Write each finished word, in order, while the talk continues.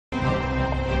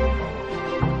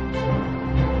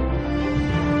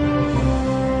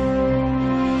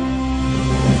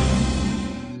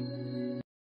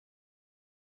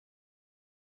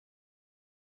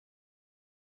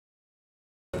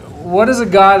what does a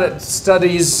guy that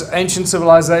studies ancient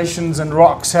civilizations and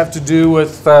rocks have to do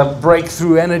with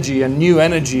breakthrough energy and new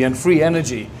energy and free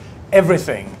energy?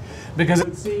 Everything. Because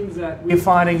it seems that we're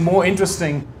finding more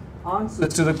interesting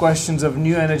answers to the questions of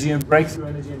new energy and breakthrough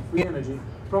energy and free energy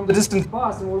from the distant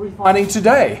past than what we're finding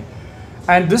today.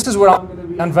 And this is what I'm going to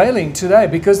be unveiling today,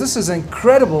 because this is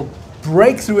incredible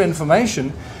breakthrough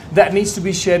information that needs to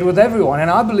be shared with everyone. And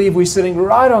I believe we're sitting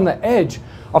right on the edge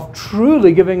of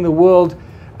truly giving the world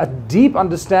a deep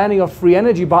understanding of free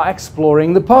energy by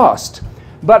exploring the past.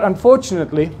 But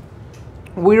unfortunately,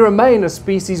 we remain a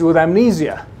species with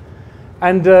amnesia.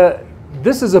 And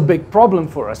this is a big problem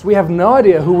for us. We have no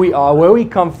idea who we are, where we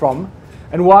come from,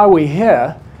 and why we're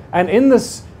here. And in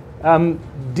this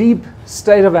deep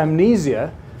state of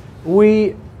amnesia,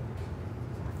 we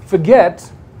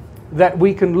forget that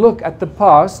we can look at the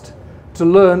past to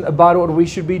learn about what we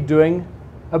should be doing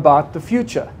about the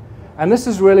future. And this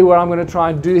is really what I'm going to try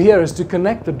and do here, is to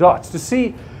connect the dots, to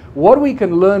see what we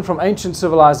can learn from ancient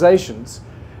civilizations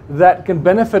that can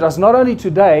benefit us not only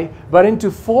today, but into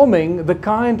forming the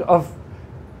kind of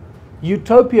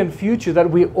utopian future that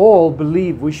we all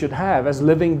believe we should have as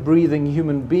living, breathing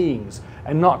human beings,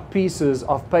 and not pieces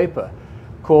of paper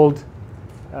called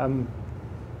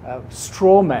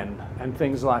straw men and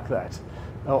things like that,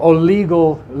 or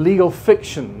legal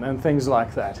fiction and things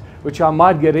like that, which I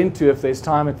might get into if there's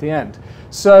time at the end.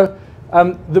 So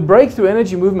the breakthrough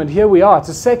energy movement, here we are. It's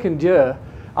the second year.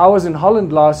 I was in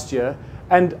Holland last year,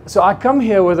 and so I come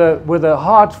here with a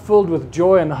heart filled with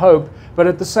joy and hope, but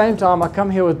at the same time I come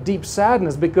here with deep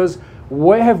sadness, because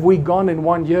where have we gone in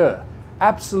 1 year?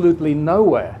 Absolutely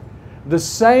nowhere. The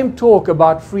same talk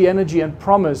about free energy and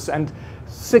promise, and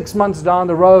 6 months down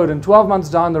the road and 12 months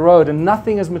down the road, and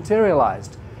nothing has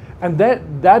materialized. And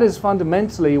that is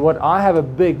fundamentally what I have a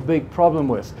big problem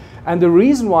with. And the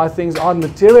reason why things aren't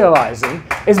materializing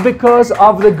is because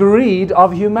of the greed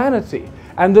of humanity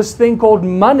and this thing called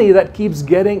money that keeps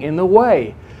getting in the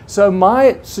way. So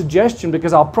my suggestion,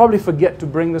 because I'll probably forget to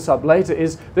bring this up later,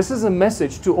 is this is a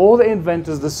message to all the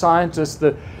inventors, the scientists,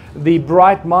 the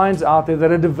bright minds out there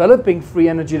that are developing free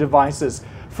energy devices.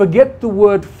 Forget the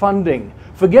word funding.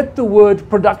 Forget the word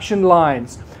production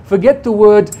lines. Forget the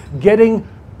word getting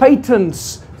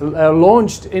patents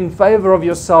launched in favor of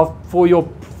yourself for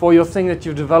your thing that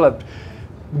you've developed.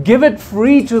 Give it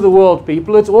free to the world,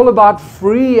 people. It's all about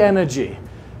free energy.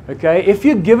 Okay? If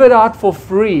you give it out for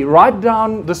free, write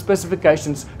down the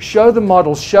specifications, show the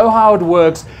models, show how it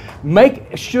works,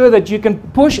 make sure that you can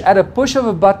push, at a push of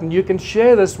a button, you can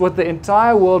share this with the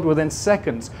entire world within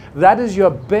seconds. That is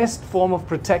your best form of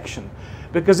protection.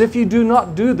 Because if you do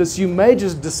not do this, you may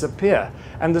just disappear.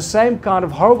 And the same kind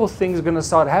of horrible things are going to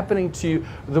start happening to you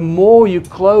the more you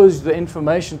close the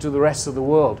information to the rest of the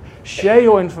world. Share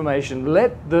your information.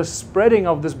 Let the spreading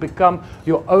of this become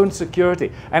your own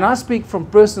security. And I speak from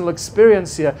personal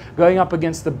experience here, going up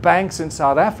against the banks in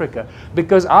South Africa,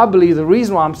 because I believe the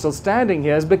reason why I'm still standing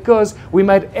here is because we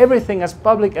made everything as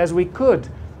public as we could.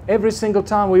 Every single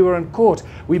time we were in court,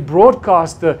 we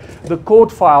broadcast the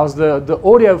court files, the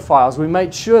audio files. We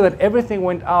made sure that everything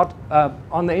went out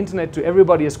on the internet to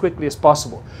everybody as quickly as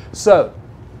possible. So,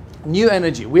 new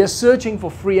energy. We are searching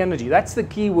for free energy. That's the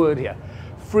key word here.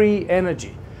 Free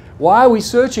energy. Why are we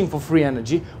searching for free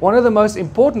energy? One of the most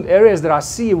important areas that I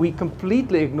see we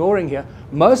completely ignoring here,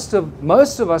 most of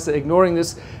us are ignoring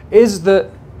this, is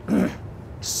the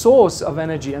source of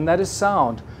energy, and that is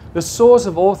sound. The source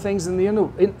of all things in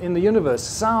the universe,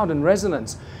 sound and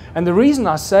resonance. And the reason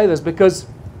I say this, because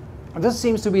this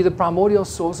seems to be the primordial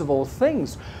source of all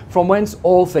things, from whence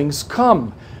all things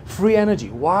come. Free energy.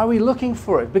 Why are we looking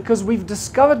for it? Because we've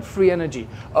discovered free energy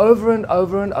over and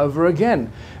over and over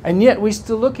again. And yet we're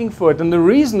still looking for it. And the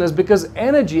reason is because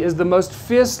energy is the most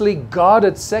fiercely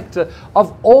guarded sector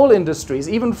of all industries,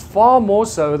 even far more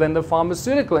so than the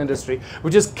pharmaceutical industry,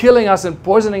 which is killing us and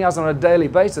poisoning us on a daily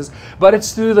basis. But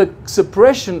it's through the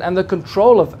suppression and the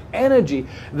control of energy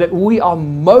that we are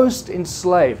most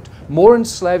enslaved, more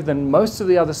enslaved than most of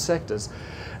the other sectors.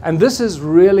 And this is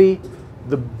really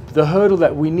the hurdle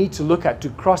that we need to look at, to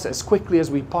cross as quickly as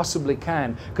we possibly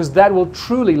can, because that will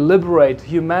truly liberate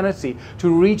humanity to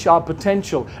reach our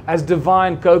potential as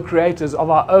divine co-creators of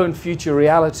our own future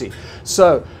reality.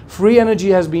 So, free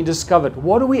energy has been discovered.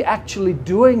 What are we actually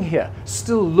doing here?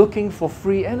 Still looking for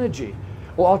free energy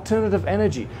or alternative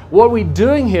energy. What we're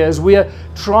doing here is we are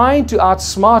trying to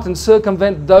outsmart and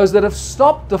circumvent those that have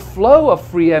stopped the flow of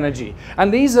free energy.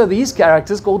 And these are these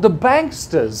characters called the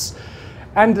banksters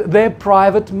and their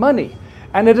private money.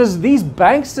 And it is these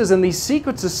banksters and these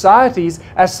secret societies,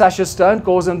 as Sasha Stone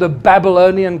calls them, the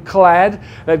Babylonian clan,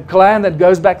 that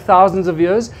goes back thousands of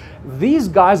years, these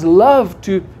guys love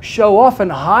to show off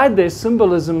and hide their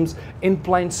symbolisms in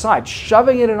plain sight,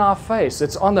 shoving it in our face.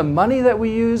 It's on the money that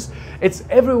we use. It's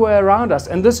everywhere around us.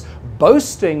 And this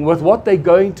boasting with what they're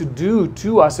going to do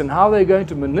to us and how they're going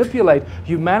to manipulate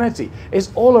humanity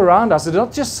is all around us. It's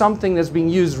not just something that's being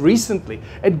used recently.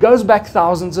 It goes back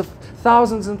thousands and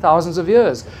thousands of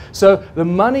years. So the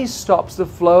money stops the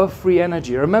flow of free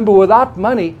energy. Remember, without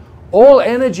money, all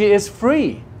energy is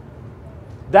free.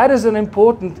 That is an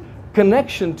important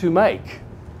connection to make.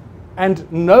 And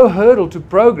no hurdle to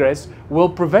progress will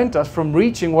prevent us from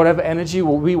reaching whatever energy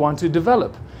we want to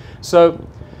develop. So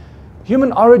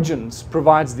human origins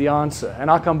provides the answer. And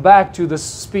I come back to the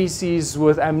species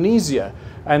with amnesia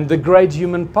and the great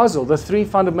human puzzle, the three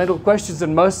fundamental questions that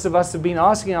most of us have been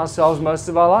asking ourselves most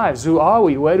of our lives. Who are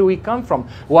we? Where do we come from?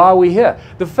 Why are we here?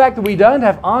 The fact that we don't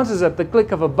have answers at the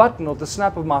click of a button or the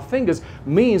snap of my fingers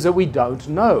means that we don't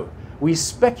know. We're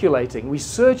speculating, we're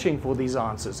searching for these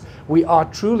answers. We are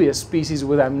truly a species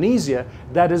with amnesia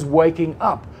that is waking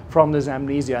up from this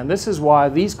amnesia. And this is why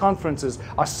these conferences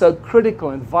are so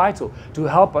critical and vital to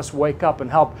help us wake up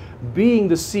and help being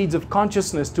the seeds of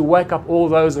consciousness to wake up all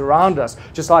those around us,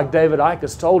 just like David Icke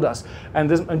has told us.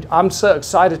 And I'm so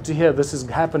excited to hear this is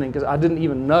happening because I didn't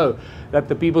even know that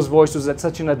the People's Voice was at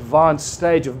such an advanced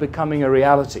stage of becoming a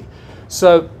reality.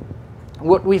 So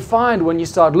what we find when you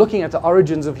start looking at the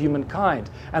origins of humankind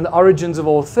and the origins of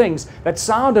all things, that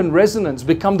sound and resonance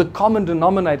become the common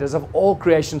denominators of all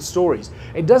creation stories.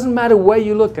 It doesn't matter where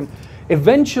you look, and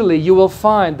eventually you will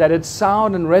find that it's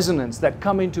sound and resonance that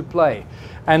come into play.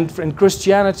 And in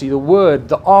Christianity, the word,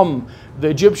 the the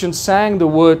Egyptians sang the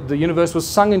word, the universe was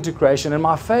sung into creation. And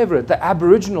my favorite, the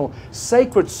Aboriginal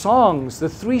sacred songs, the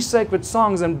three sacred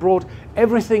songs, and brought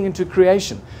everything into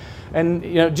creation.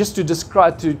 And just to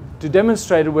describe, to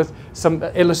demonstrate it with some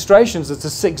illustrations, it's the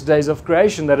 6 days of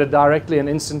creation that are directly and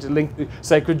instantly linked to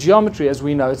sacred geometry, as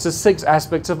we know. It's the 6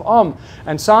 aspects of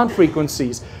and sound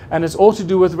frequencies, and it's all to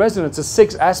do with resonance. The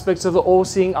 6 aspects of the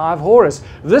all-seeing eye of Horus.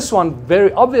 This one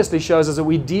very obviously shows us that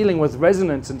we're dealing with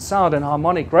resonance and sound and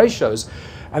harmonic ratios.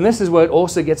 And this is where it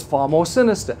also gets far more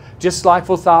sinister. Just like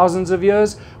for thousands of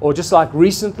years, or just like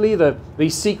recently,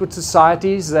 these secret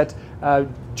societies that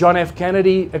John F.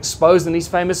 Kennedy exposed in his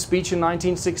famous speech in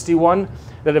 1961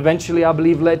 that eventually, I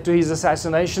believe, led to his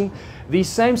assassination. These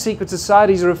same secret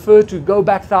societies are referred to go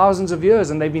back thousands of years,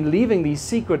 and they've been leaving these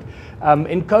secret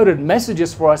encoded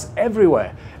messages for us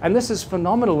everywhere. And this is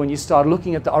phenomenal when you start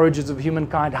looking at the origins of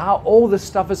humankind, how all this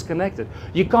stuff is connected.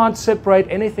 You can't separate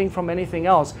anything from anything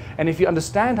else. And if you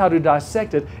understand how to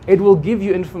dissect it, it will give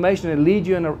you information and lead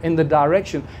you in the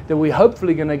direction that we're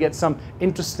hopefully going to get some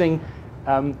interesting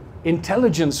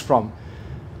intelligence from.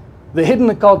 The hidden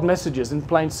occult messages in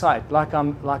plain sight, like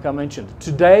I mentioned.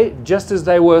 Today, just as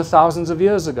they were thousands of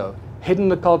years ago,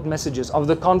 hidden occult messages of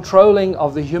the controlling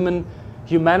of the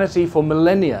humanity for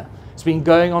millennia. It's been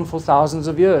going on for thousands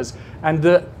of years. And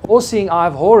the all-seeing eye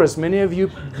of Horus, many of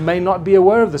you may not be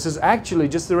aware of this, is actually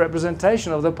just the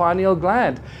representation of the pineal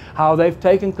gland. How they've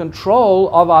taken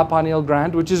control of our pineal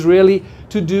gland, which is really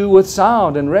to do with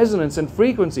sound and resonance and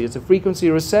frequency. It's a frequency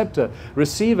receptor,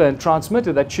 receiver, and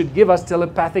transmitter that should give us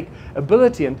telepathic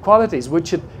ability and qualities,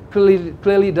 which it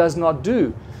clearly does not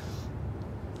do.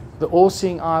 The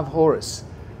all-seeing eye of Horus,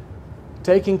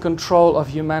 taking control of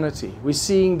humanity. We're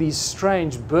seeing these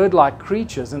strange bird-like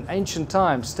creatures in ancient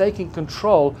times taking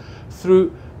control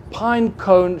through pine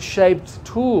cone-shaped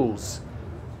tools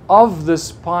of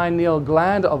this pineal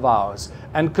gland of ours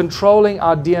and controlling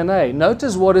our DNA.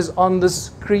 Notice what is on this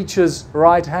creature's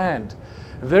right hand.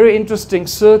 A very interesting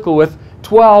circle with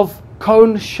 12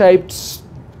 cone-shaped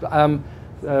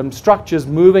structures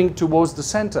moving towards the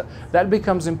center. That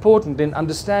becomes important in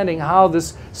understanding how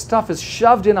this stuff is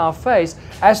shoved in our face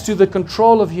as to the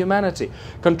control of humanity.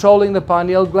 Controlling the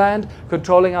pineal gland,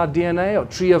 controlling our DNA or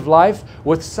tree of life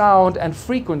with sound and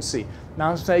frequency.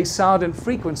 Now say sound and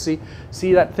frequency.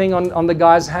 See that thing on the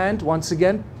guy's hand? Once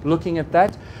again, looking at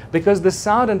that. Because the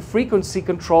sound and frequency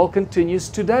control continues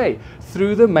today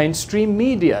through the mainstream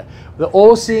media. The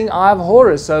all-seeing eye of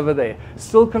Horus over there,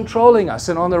 still controlling us.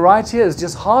 And on the right here is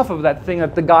just half of that thing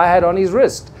that the guy had on his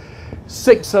wrist.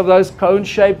 6 of those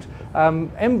cone-shaped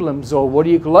emblems, or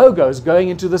logos, going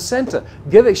into the center,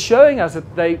 showing us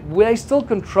that they're still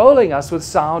controlling us with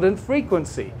sound and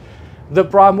frequency. The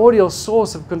primordial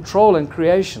source of control and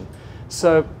creation.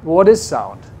 So what is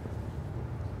sound?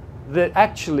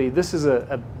 Actually, this is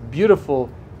a beautiful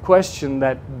question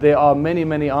that there are many,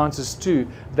 many answers to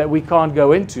that we can't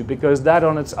go into, because that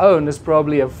on its own is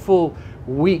probably a full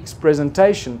week's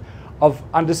presentation of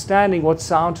understanding what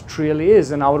sound truly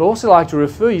is. And I would also like to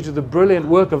refer you to the brilliant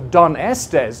work of Don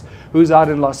Estes, who's out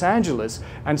in Los Angeles,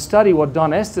 and study what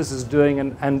Don Estes is doing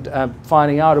and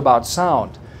finding out about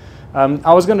sound.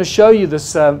 I was going to show you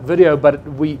this video, but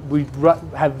we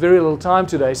have very little time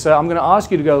today, so I'm going to ask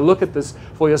you to go look at this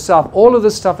for yourself. All of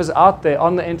this stuff is out there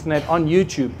on the internet, on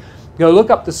YouTube. Go look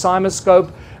up the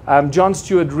cymoscope, John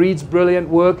Stuart Reid's brilliant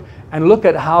work, and look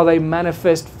at how they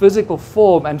manifest physical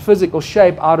form and physical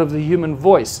shape out of the human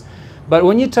voice. But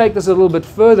when you take this a little bit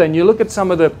further and you look at some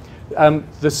of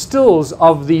the stills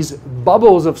of these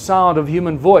bubbles of sound of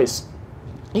human voice,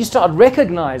 you start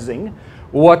recognizing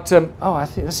what oh, I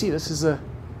think, let's see, this is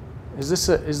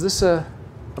this a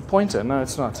pointer? No,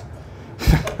 it's not.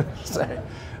 Sorry.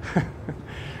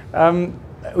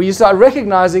 You start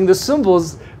recognizing the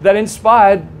symbols that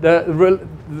inspired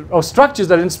or structures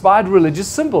that inspired religious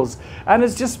symbols, and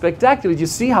it's just spectacular. You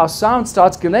see how sound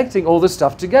starts connecting all this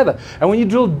stuff together, and when you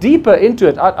drill deeper into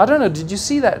it, I don't know, did you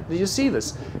see that? Did you see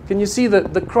this? Can you see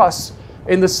the cross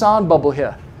in the sound bubble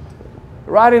here?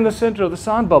 Right in the center of the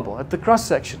sound bubble at the cross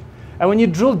section. And when you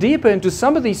drill deeper into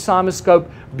some of these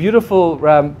cymoscope beautiful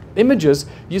images,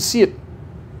 you see it.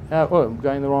 Oh, I'm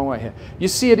going the wrong way here. You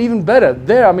see it even better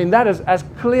there. I mean, that is as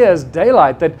clear as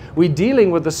daylight, that we're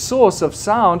dealing with the source of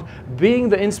sound being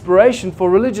the inspiration for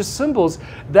religious symbols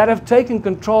that have taken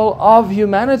control of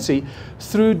humanity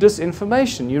through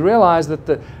disinformation. You realize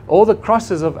that all the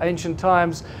crosses of ancient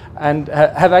times and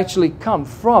have actually come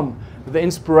from the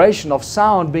inspiration of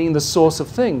sound being the source of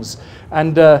things.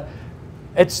 And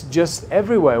it's just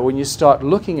everywhere when you start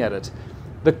looking at it.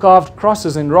 The carved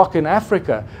crosses in rock in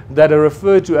Africa that are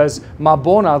referred to as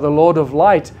Mabona, the Lord of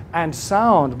Light, and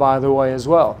sound, by the way, as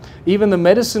well. Even the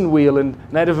medicine wheel in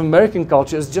Native American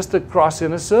culture is just a cross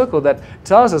in a circle that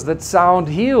tells us that sound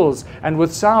heals, and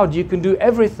with sound you can do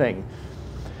everything.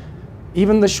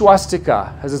 Even the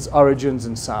swastika has its origins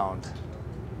in sound.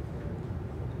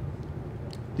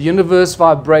 The universe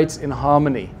vibrates in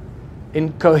harmony,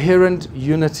 in coherent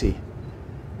unity.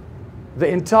 The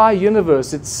entire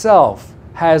universe itself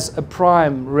has a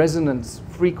prime resonance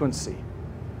frequency.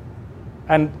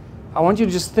 And I want you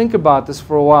to just think about this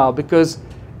for a while, because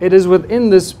it is within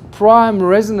this prime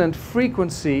resonant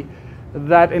frequency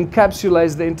that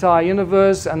encapsulates the entire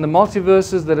universe and the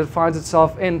multiverses that it finds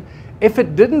itself in. If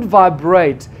it didn't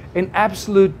vibrate in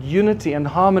absolute unity and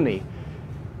harmony,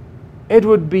 it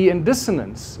would be in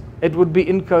dissonance. It would be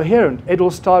incoherent. It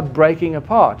will start breaking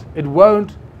apart. It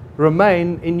won't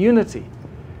remain in unity.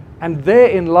 And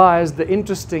therein lies the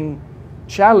interesting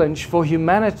challenge for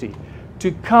humanity,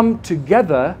 to come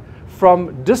together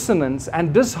from dissonance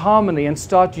and disharmony and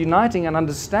start uniting and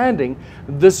understanding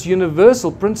this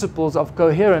universal principles of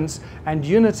coherence and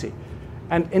unity.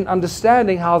 And in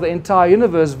understanding how the entire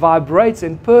universe vibrates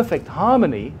in perfect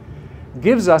harmony,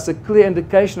 gives us a clear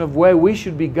indication of where we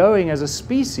should be going as a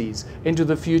species into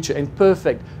the future in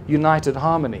perfect united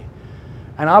harmony.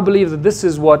 And I believe that this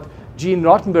is what Gene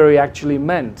Roddenberry actually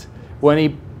meant when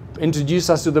he introduced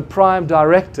us to the prime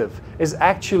directive, is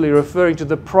actually referring to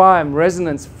the prime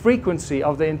resonance frequency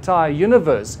of the entire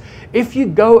universe. If you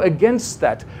go against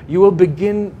that, you will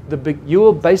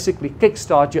basically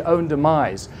kickstart your own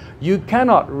demise. You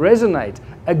cannot resonate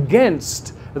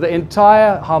against the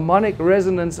entire harmonic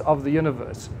resonance of the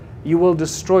universe. You will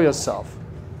destroy yourself.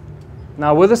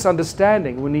 Now, with this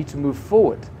understanding, we need to move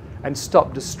forward and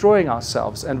stop destroying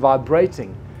ourselves and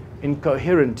vibrating in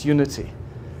coherent unity.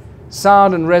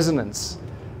 Sound and resonance.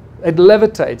 It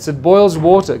levitates, it boils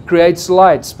water, creates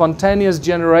light, spontaneous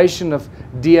generation of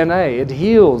DNA, it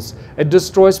heals, it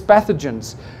destroys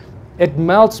pathogens, it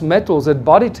melts metals at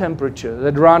body temperature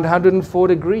at around 104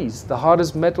 degrees, the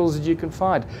hardest metals that you can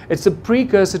find. It's a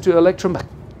precursor to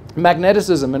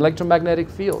electromagnetism, electromagnetic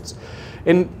fields.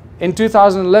 In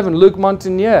 2011, Luc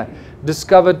Montagnier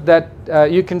discovered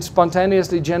that you can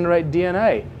spontaneously generate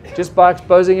DNA just by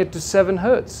exposing it to 7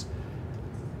 hertz.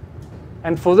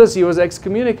 And for this, he was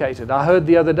excommunicated. I heard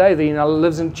the other day that he now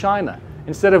lives in China.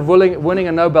 Instead of winning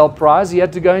a Nobel Prize, he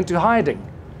had to go into hiding.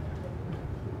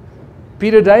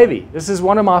 Peter Davey, this is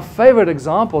one of my favorite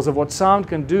examples of what sound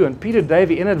can do. And Peter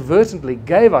Davey inadvertently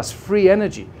gave us free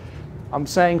energy. I'm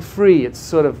saying free, it's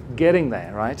sort of getting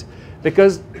there, right?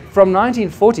 Because from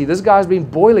 1940, this guy's been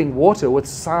boiling water with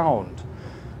sound.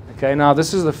 Okay, now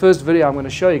this is the first video I'm going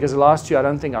to show you, because last year I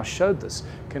don't think I showed this.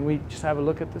 Can we just have a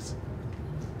look at this?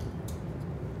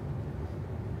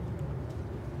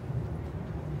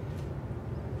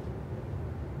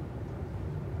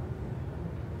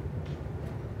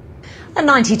 A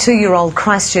 92-year-old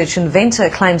Christchurch inventor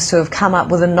claims to have come up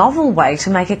with a novel way to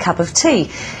make a cup of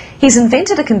tea. He's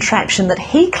invented a contraption that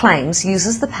he claims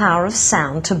uses the power of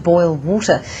sound to boil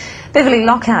water. Beverly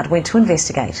Lockhart went to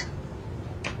investigate.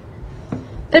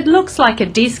 It looks like a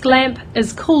desk lamp,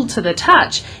 is cool to the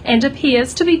touch and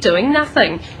appears to be doing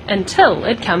nothing until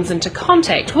it comes into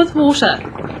contact with water.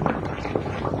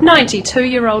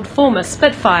 92-year-old former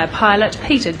Spitfire pilot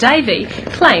Peter Davey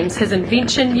claims his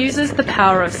invention uses the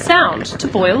power of sound to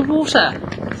boil water.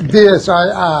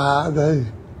 DSIR,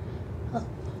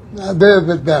 they're a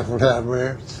bit baffled how it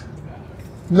works.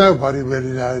 Nobody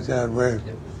really knows how it works.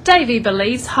 Davey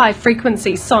believes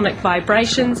high-frequency sonic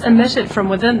vibrations emitted from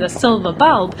within the silver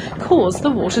bulb cause the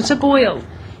water to boil.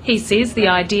 He says the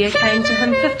idea came to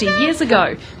him 50 years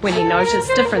ago when he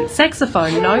noticed different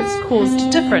saxophone notes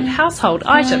caused different household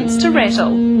items to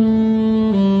rattle.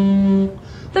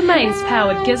 The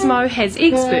mains-powered gizmo has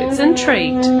experts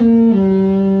intrigued.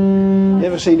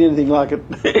 Never seen anything like it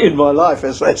in my life,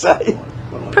 as they say.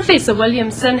 Professor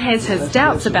Williamson has his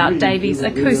doubts about Davey's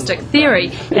acoustic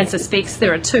theory and suspects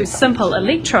there are two simple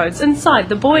electrodes inside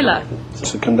the boiler.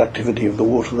 It's the conductivity of the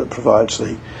water that provides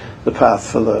the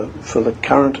path for the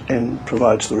current and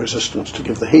provides the resistance to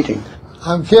give the heating.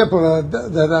 I'm careful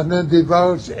that I don't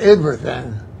divulge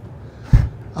everything.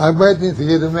 I'm waiting to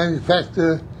get a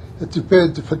manufacturer that's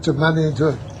prepared to put some money into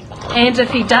it. And if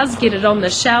he does get it on the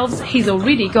shelves, he's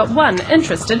already got one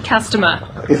interested customer.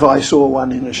 If I saw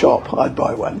one in a shop, I'd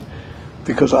buy one,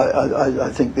 because I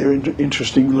think they're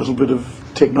interesting little bit of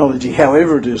technology.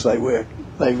 However it is they work.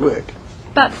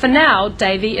 But for now,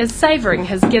 Davey is savouring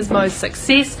his gizmo's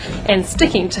success and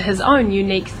sticking to his own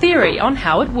unique theory on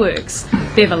how it works.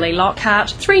 Beverly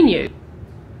Lockhart, 3 News.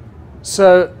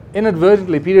 So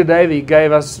inadvertently, Peter Davey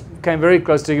came very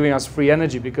close to giving us free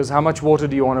energy, because how much water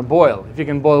do you want to boil? If you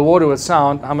can boil water with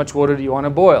sound, how much water do you want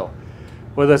to boil?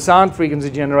 With a sound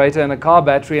frequency generator and a car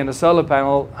battery and a solar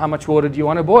panel, how much water do you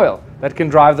want to boil? That can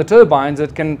drive the turbines,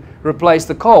 it can replace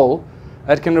the coal,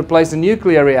 it can replace the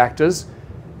nuclear reactors.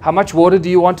 How much water do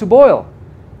you want to boil?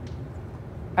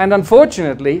 And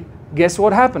unfortunately, guess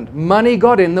what happened? Money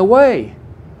got in the way.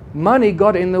 Money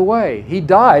got in the way. He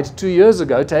died 2 years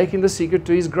ago, taking the secret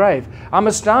to his grave. I'm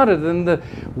astounded in the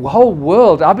whole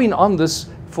world. I've been on this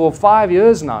for 5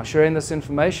 years now, sharing this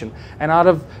information. And out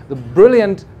of the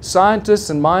brilliant scientists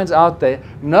and minds out there,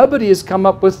 nobody has come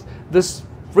up with this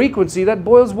frequency that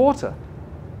boils water.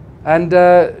 And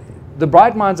the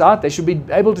bright minds out there should be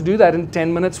able to do that in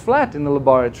 10 minutes flat in the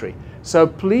laboratory. So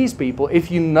please, people, if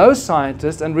you know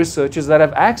scientists and researchers that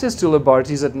have access to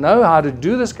laboratories that know how to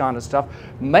do this kind of stuff,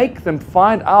 make them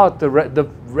find out the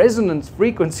resonance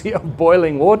frequency of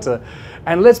boiling water,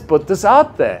 and let's put this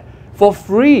out there for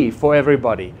free for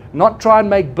everybody, not try and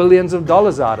make billions of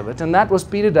dollars out of it. And that was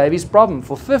Peter Davey's problem.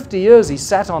 For 50 years he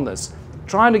sat on this,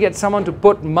 trying to get someone to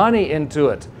put money into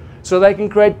it so they can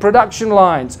create production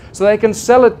lines, so they can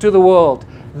sell it to the world.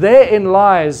 Therein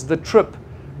lies the trip.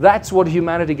 That's what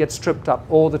humanity gets tripped up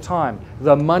all the time.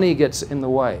 The money gets in the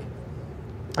way.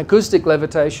 Acoustic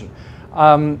levitation.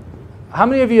 How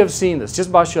many of you have seen this?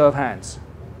 Just by show of hands.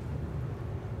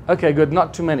 Okay, good.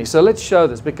 Not too many. So let's show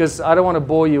this, because I don't want to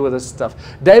bore you with this stuff.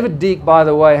 David Deek, by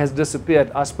the way, has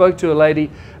disappeared. I spoke to a lady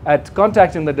at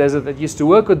Contact in the Desert that used to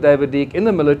work with David Deek in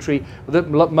the military.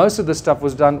 Most of the stuff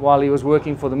was done while he was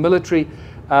working for the military.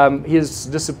 He has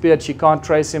disappeared. She can't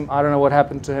trace him. I don't know what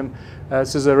happened to him.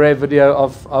 This is a rare video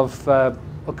of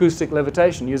acoustic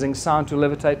levitation, using sound to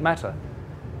levitate matter.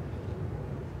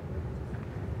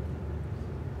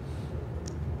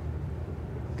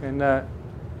 Can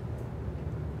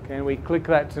we click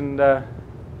that and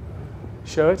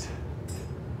show it?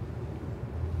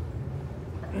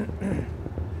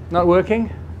 Not working?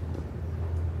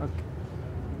 Okay.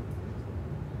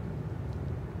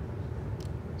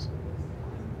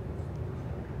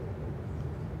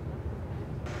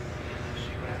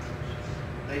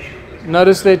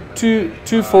 Notice there are two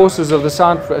sources of the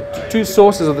sound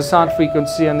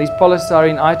frequency, and these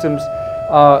polystyrene items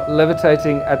are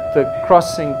levitating at the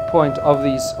crossing point of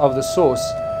the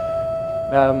source.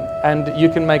 And you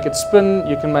can make it spin,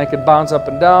 you can make it bounce up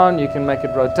and down, you can make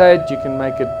it rotate, you can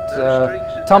make it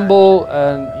tumble,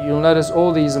 and you'll notice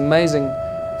all these amazing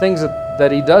things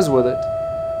that he does with it.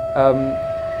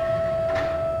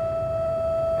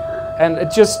 And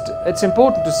it's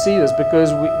important to see this,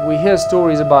 because we hear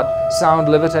stories about sound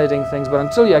levitating things, but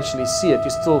until you actually see it,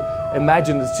 you still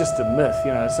imagine it's just a myth,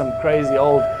 you know, some crazy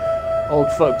old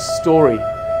folks story.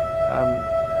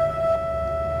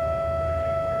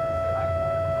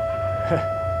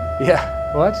 Yeah,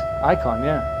 what? Icon,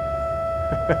 yeah.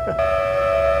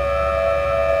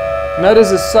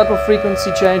 Notice a subtle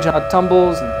frequency change, how it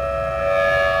tumbles and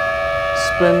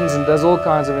spins and does all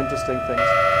kinds of interesting things.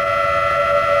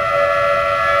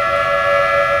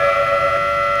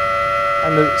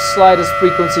 and the slightest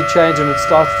frequency change and it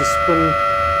starts to spin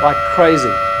like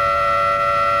crazy.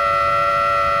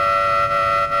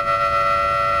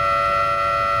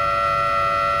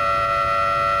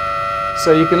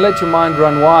 So you can let your mind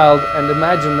run wild and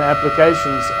imagine the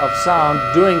applications of sound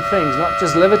doing things, not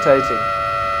just levitating,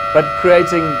 but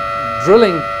creating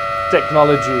drilling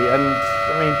technology and,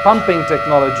 pumping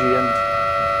technology and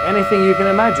anything you can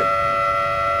imagine.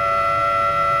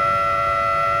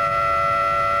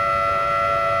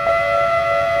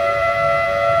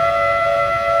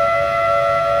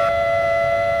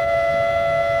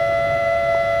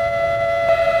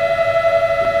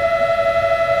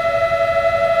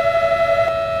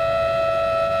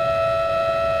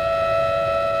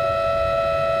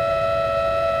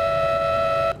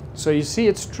 So you see,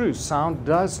 it's true, sound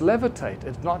does levitate.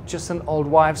 It's not just an old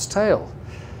wives' tale.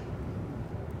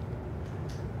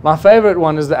 My favorite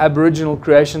one is the Aboriginal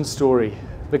creation story,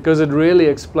 because it really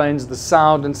explains the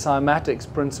sound and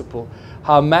cymatics principle,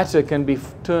 how matter can be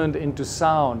turned into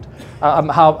sound,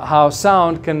 how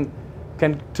sound can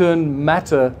turn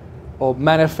matter or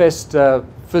manifest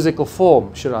physical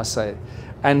form, should I say,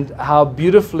 and how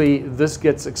beautifully this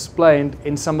gets explained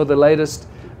in some of the latest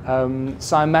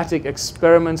cymatic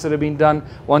experiments that have been done.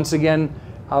 Once again,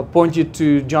 I'll point you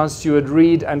to John Stuart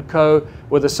Reid and co.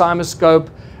 with a cymoscope,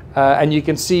 and you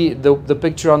can see the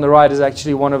picture on the right is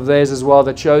actually one of theirs as well,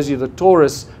 that shows you the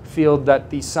torus field that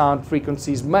these sound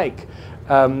frequencies make.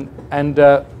 But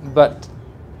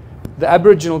the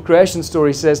Aboriginal creation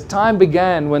story says, time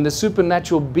began when the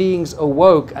supernatural beings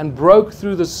awoke and broke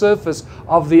through the surface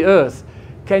of the earth.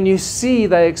 Can you see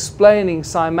they're explaining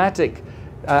cymatic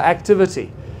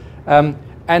activity?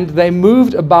 And they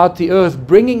moved about the earth,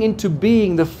 bringing into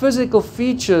being the physical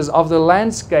features of the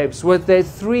landscapes with their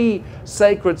 3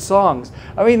 sacred songs.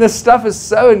 This stuff is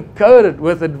so encoded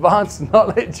with advanced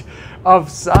knowledge of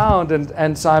sound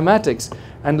and cymatics.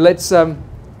 And let's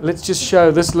just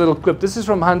show this little clip. This is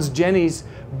from Hans Jenny's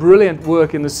brilliant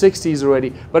work in the 60s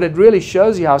already, but it really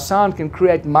shows you how sound can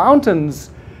create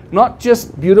mountains, not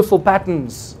just beautiful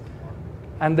patterns.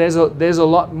 And there's a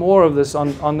lot more of this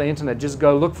on the internet. Just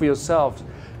go look for yourselves.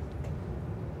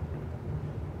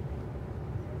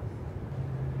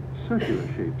 Circular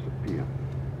shapes appear,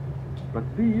 but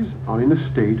these are in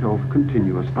a state of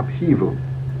continuous upheaval.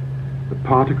 The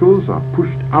particles are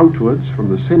pushed outwards from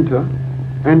the center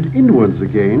and inwards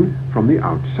again from the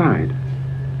outside.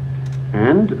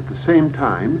 And at the same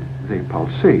time, they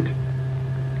pulsate.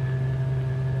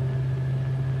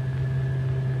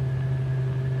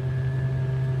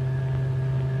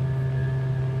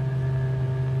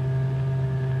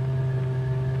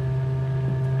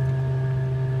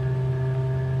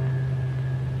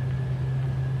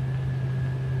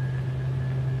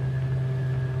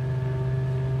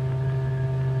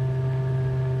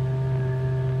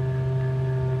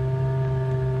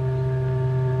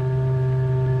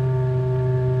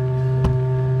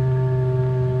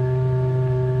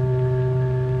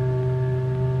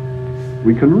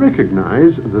 We can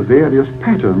recognize the various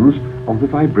patterns of the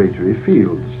vibratory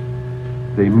fields.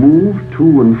 They move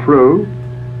to and fro,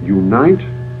 unite,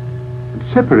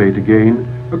 and separate again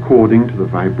according to the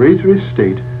vibratory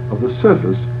state of the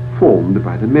surface formed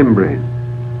by the membrane.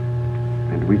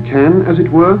 And we can, as it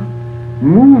were,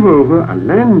 move over a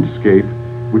landscape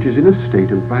which is in a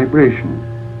state of vibration.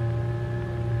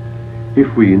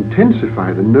 If we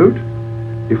intensify the note,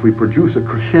 if we produce a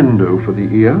crescendo for the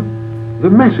ear, the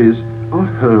masses are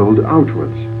hurled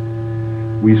outwards.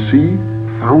 We see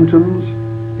fountains,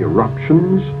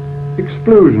 eruptions,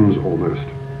 explosions almost.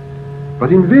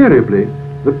 But invariably,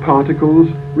 the particles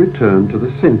return to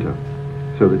the center,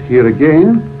 so that here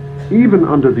again, even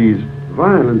under these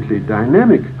violently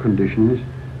dynamic conditions,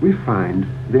 we find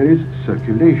there is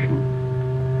circulation.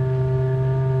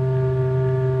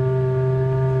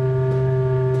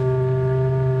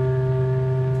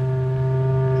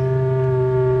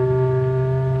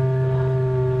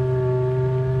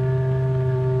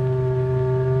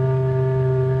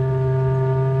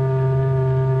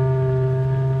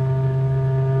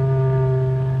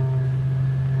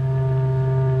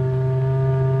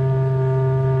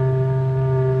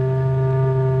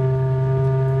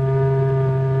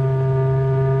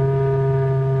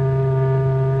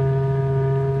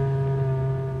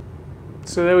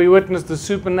 So there we witness the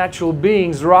supernatural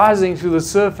beings rising to the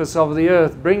surface of the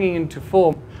earth, bringing into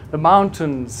form the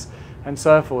mountains and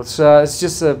so forth. So it's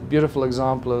just a beautiful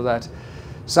example of that.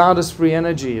 Sound is free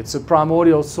energy. It's a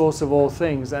primordial source of all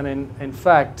things. And in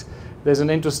fact, there's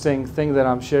an interesting thing that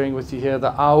I'm sharing with you here.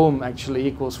 The Aum actually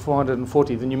equals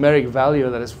 440. The numeric value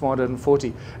of that is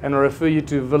 440. And I refer you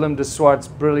to Willem de Swart's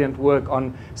brilliant work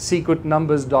on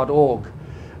secretnumbers.org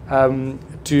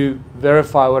to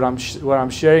verify what I'm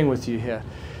sharing with you here.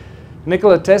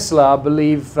 Nikola Tesla, I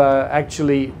believe,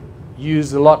 actually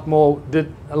did a lot more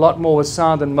with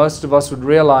sound than most of us would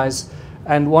realize.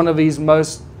 And one of his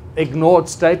most ignored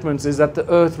statements is that the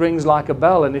earth rings like a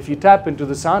bell, and if you tap into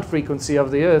the sound frequency of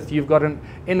the earth, you've got an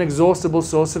inexhaustible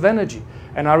source of energy.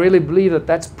 And I really believe that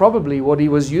that's probably what he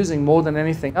was using more than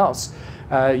anything else,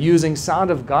 using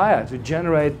sound of Gaia to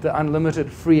generate the unlimited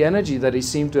free energy that he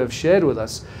seemed to have shared with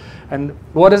us. And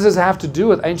what does this have to do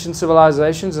with ancient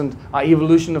civilizations and our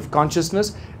evolution of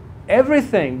consciousness?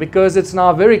 Everything, because it's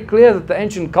now very clear that the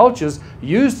ancient cultures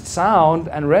used sound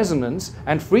and resonance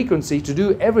and frequency to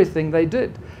do everything they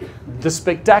did. The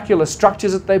spectacular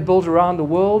structures that they built around the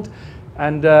world,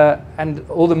 and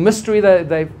all the mystery that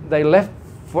they left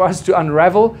for us to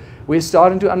unravel, we're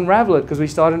starting to unravel it because we're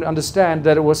starting to understand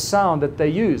that it was sound that they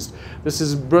used. This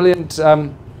is brilliant,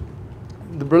 the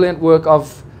brilliant work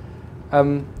of,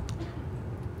 and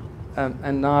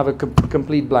now I have a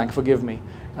complete blank, forgive me.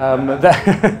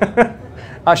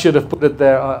 I should have put it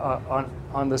there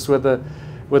on this with the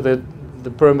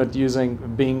pyramid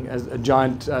being a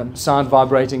giant sound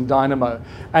vibrating dynamo.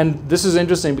 And this is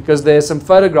interesting because there's some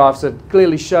photographs that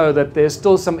clearly show that there's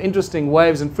still some interesting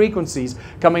waves and frequencies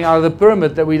coming out of the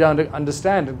pyramid that we don't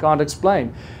understand and can't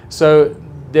explain. So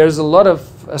there's a lot of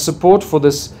support for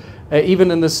this.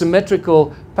 Even in the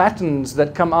symmetrical patterns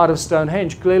that come out of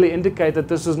Stonehenge clearly indicate that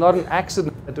this was not an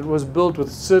accident, that it was built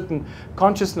with certain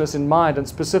consciousness in mind and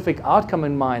specific outcome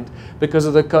in mind because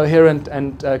of the coherent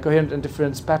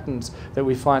interference patterns that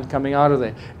we find coming out of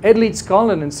there. Ed Leeds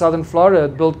Collin in southern Florida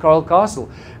built Coral Castle.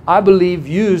 I believe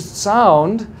used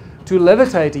sound to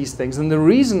levitate these things. And the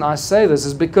reason I say this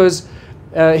is because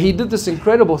he did this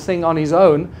incredible thing on his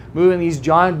own, moving these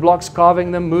giant blocks,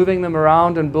 carving them, moving them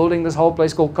around, and building this whole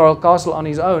place called Coral Castle on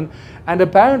his own. And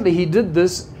apparently he did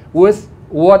this with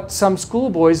what some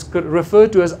schoolboys could refer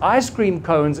to as ice cream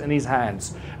cones in his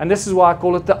hands. And this is why I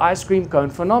call it the ice cream cone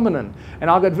phenomenon. And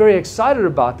I got very excited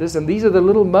about this, and these are the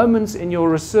little moments in your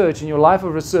research, in your life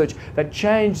of research, that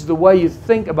change the way you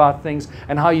think about things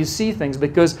and how you see things,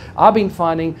 because I've been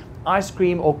finding ice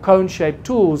cream or cone-shaped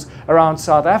tools around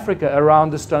South Africa,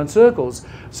 around the stone circles,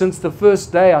 since the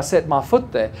first day I set my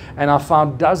foot there, and I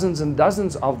found dozens and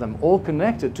dozens of them, all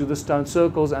connected to the stone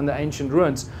circles and the ancient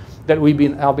ruins that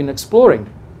I've been exploring.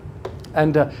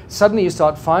 And suddenly you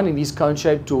start finding these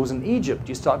cone-shaped tools in Egypt.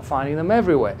 You start finding them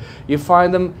everywhere. You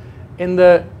find them in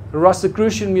the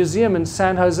Rosicrucian Museum in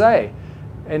San Jose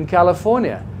in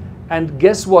California. And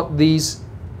guess what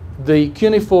the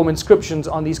cuneiform inscriptions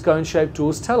on these cone-shaped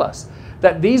tools tell us?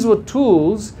 That these were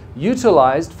tools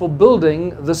utilized for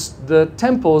building the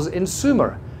temples in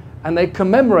Sumer. And they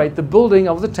commemorate the building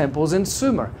of the temples in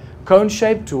Sumer.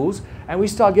 Cone-shaped tools, and we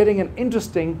start getting an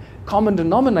interesting common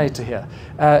denominator here.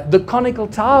 The conical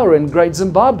tower in Great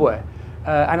Zimbabwe,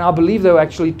 and I believe there were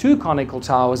actually two conical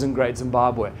towers in Great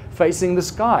Zimbabwe facing the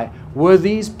sky. Were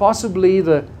these possibly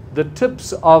the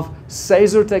tips of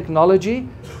Caesar technology?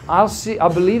 I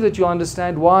believe that you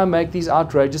understand why I make these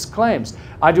outrageous claims.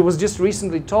 I was just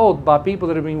recently told by people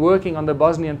that have been working on the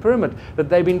Bosnian pyramid that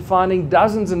they've been finding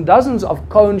dozens and dozens of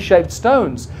cone-shaped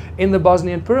stones in the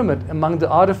Bosnian pyramid among the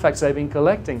artifacts they've been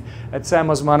collecting at Sam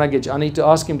Osmanagic. I need to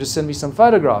ask him to send me some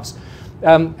photographs.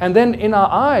 And then in our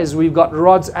eyes, we've got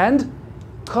rods and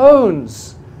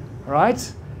cones,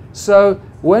 right? So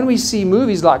when we see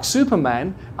movies like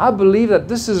Superman, I believe that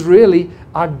this is really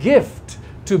our gift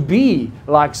to be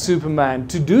like Superman,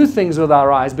 to do things with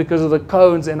our eyes because of the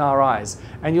cones in our eyes.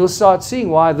 And you'll start seeing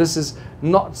why this is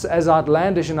not as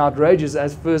outlandish and outrageous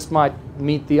as first might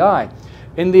meet the eye.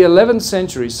 In the 11th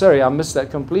century, sorry, I missed that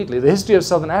completely, the history of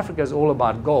Southern Africa is all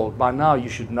about gold. By now you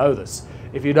should know this.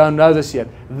 If you don't know this yet,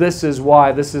 this is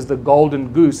why this is the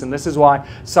golden goose, and this is why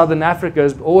Southern Africa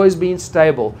has always been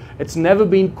stable. It's never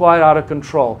been quite out of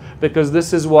control, because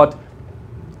this is what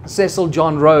Cecil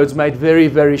John Rhodes made very,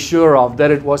 very sure of,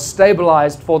 that it was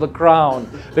stabilized for the crown,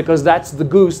 because that's the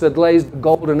goose that lays the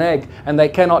golden egg, and they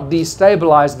cannot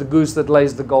destabilize the goose that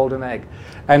lays the golden egg.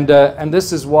 And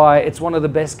this is why it's one of the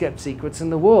best kept secrets in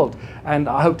the world, and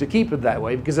I hope to keep it that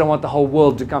way, because I want the whole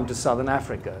world to come to Southern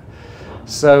Africa.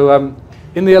 So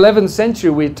in the 11th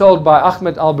century, we're told by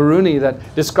Ahmed al-Biruni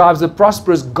that describes the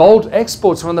prosperous gold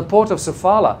exports from the port of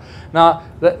Sofala. Now,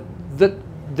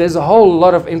 there's a whole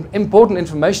lot of important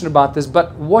information about this,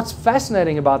 but what's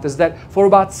fascinating about this is that for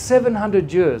about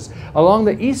 700 years, along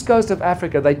the east coast of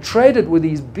Africa, they traded with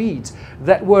these beads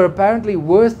that were apparently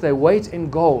worth their weight in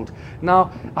gold.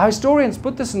 Now, our historians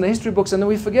put this in the history books and then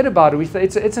we forget about it.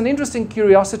 It's an interesting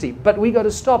curiosity, but we got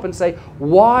to stop and say,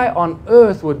 why on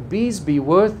earth would beads be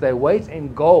worth their weight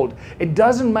in gold? It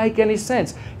doesn't make any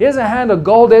sense. Here's a hand of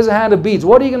gold, there's a hand of beads.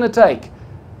 What are you going to take?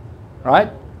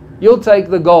 Right? You'll take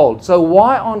the gold. So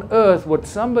why on earth would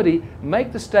somebody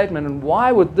make the statement, and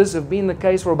why would this have been the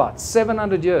case for about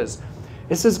 700 years?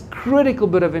 It's this critical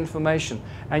bit of information,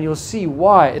 and you'll see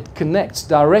why it connects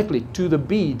directly to the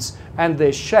beads and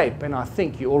their shape, and I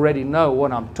think you already know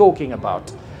what I'm talking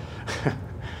about.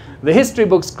 The history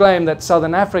books claim that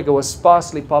Southern Africa was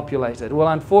sparsely populated. Well,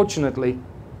 unfortunately,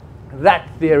 that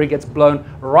theory gets blown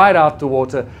right out the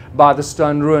water by the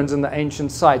stone ruins and the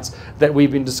ancient sites that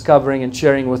we've been discovering and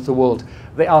sharing with the world.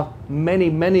 There are many,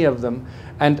 many of them,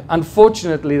 and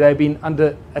unfortunately they've been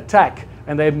under attack,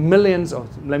 and they have millions, or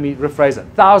let me rephrase it,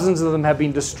 thousands of them have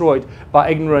been destroyed by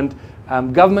ignorant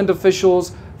government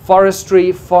officials,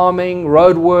 forestry, farming,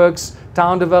 roadworks,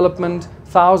 town development.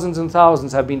 Thousands and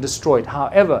thousands have been destroyed.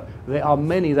 However, there are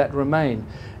many that remain.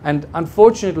 And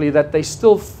unfortunately that they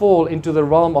still fall into the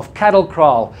realm of cattle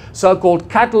kraal, so-called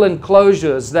cattle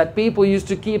enclosures that people used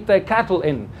to keep their cattle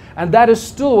in. And that is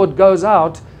still what goes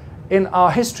out in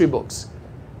our history books.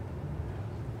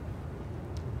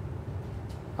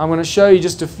 I'm going to show you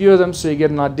just a few of them so you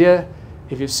get an idea.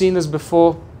 If you've seen this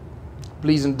before,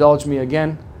 please indulge me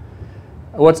again.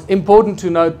 What's important to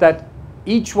note that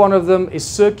each one of them is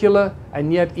circular,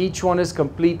 and yet each one is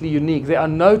completely unique. There are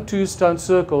no two stone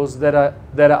circles that are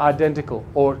identical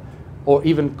or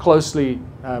even closely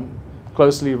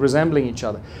resembling each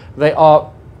other. They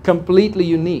are completely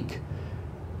unique.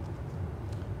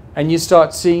 And you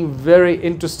start seeing very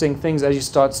interesting things as you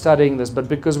start studying this, but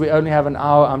because we only have an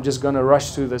hour, I'm just going to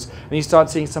rush through this. And you start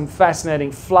seeing some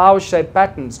fascinating flower-shaped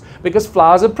patterns, because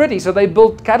flowers are pretty, so they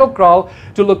built cattle kraal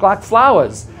to look like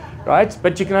flowers, right?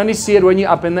 But you can only see it when you're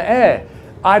up in the air.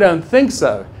 I don't think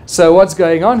so. So what's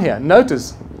going on here?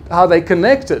 Notice how they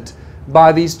connected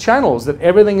by these channels, that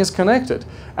everything is connected.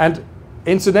 And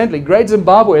incidentally, Great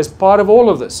Zimbabwe is part of all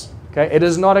of this. Okay? It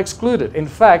is not excluded. In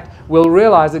fact, we'll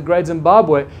realize that Great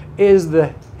Zimbabwe is the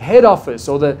head office,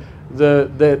 or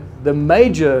the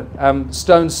major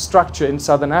stone structure in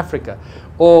Southern Africa.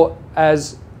 Or,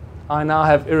 as I now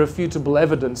have irrefutable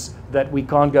evidence that we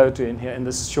can't go to in here in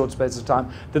this short space of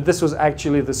time, that this was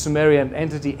actually the Sumerian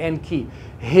entity Enki,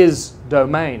 his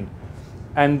domain.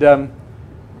 And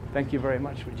thank you very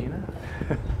much, Regina.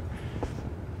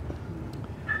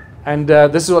 And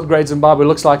this is what Great Zimbabwe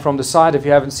looks like from the side. If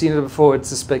you haven't seen it before,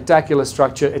 it's a spectacular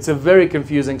structure. It's a very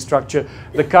confusing structure.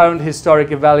 The current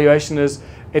historic evaluation is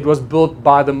it was built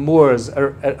by the Moors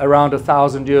around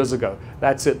 1,000 years ago.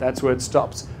 That's it. That's where it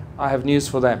stops. I have news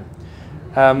for them.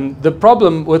 The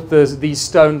problem with these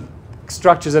stone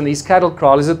structures and these cattle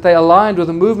kraal is that they aligned with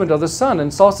the movement of the sun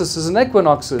and solstices and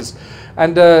equinoxes,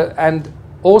 and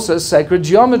also sacred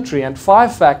geometry and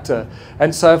 5-factor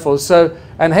and so forth. So,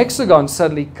 and hexagons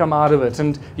suddenly come out of it,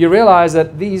 and you realize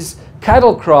that these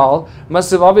cattle kraal must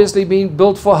have obviously been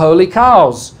built for holy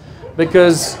cows,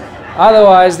 because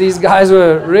otherwise these guys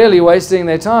were really wasting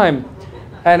their time.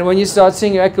 And when you start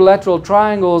seeing equilateral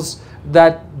triangles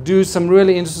that do some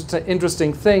really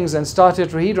interesting things, and star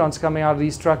tetrahedrons coming out of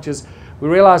these structures, we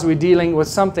realize we're dealing with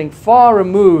something far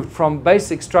removed from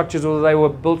basic structures, whether they were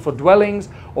built for dwellings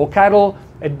or cattle.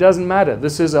 It doesn't matter.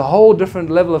 This is a whole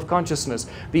different level of consciousness.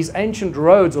 These ancient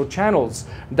roads or channels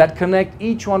that connect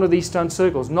each one of these stone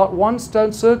circles. Not one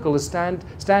stone circle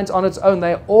stands on its own.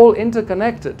 They're all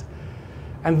interconnected.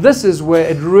 And this is where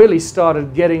it really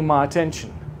started getting my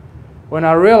attention, when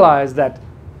I realized that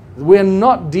we're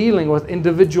not dealing with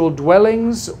individual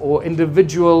dwellings or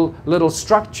individual little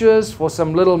structures for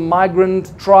some little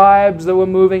migrant tribes that were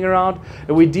moving around.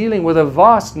 We're dealing with a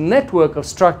vast network of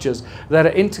structures that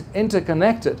are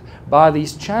interconnected by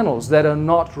these channels that are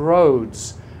not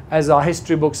roads, as our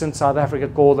history books in South Africa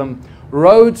call them,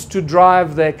 roads to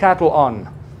drive their cattle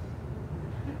on.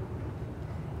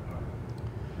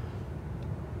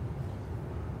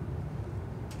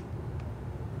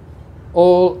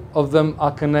 All of them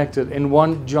are connected in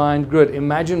one giant grid.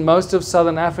 Imagine most of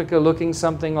Southern Africa looking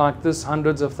something like this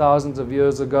hundreds of thousands of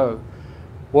years ago.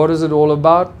 What is it all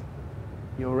about?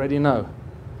 You already know.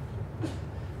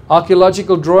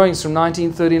 Archaeological drawings from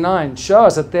 1939 show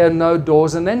us that there are no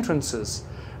doors and entrances.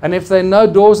 And if there are no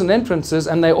doors and entrances,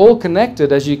 and they're all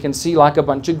connected, as you can see, like a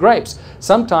bunch of grapes,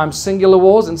 sometimes singular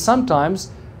walls and sometimes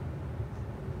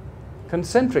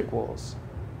concentric walls.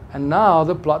 And now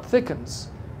the plot thickens.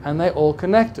 and they're all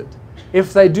connected.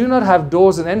 If they do not have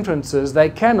doors and entrances, they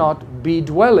cannot be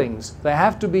dwellings. They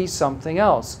have to be something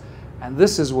else. And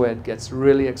this is where it gets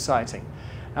really exciting.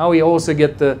 Now we also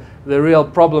get the real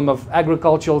problem of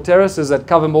agricultural terraces that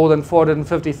cover more than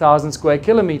 450,000 square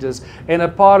kilometers in a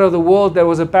part of the world that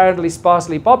was apparently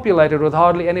sparsely populated with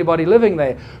hardly anybody living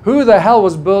there. Who the hell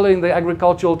was building the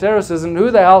agricultural terraces, and who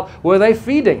the hell were they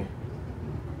feeding?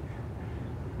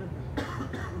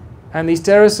 And these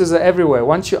terraces are everywhere.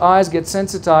 Once your eyes get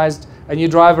sensitized and you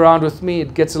drive around with me,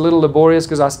 it gets a little laborious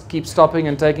because I keep stopping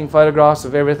and taking photographs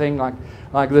of everything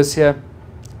like this here.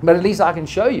 But at least I can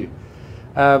show you.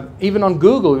 Even on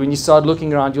Google, when you start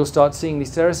looking around, you'll start seeing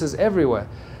these terraces everywhere.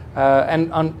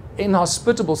 And on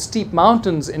inhospitable steep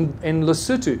mountains in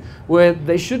Lesotho, where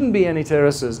there shouldn't be any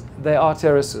terraces, there are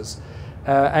terraces.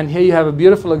 And here you have a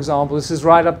beautiful example. This is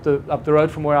right up the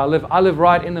road from where I live. I live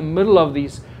right in the middle of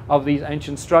these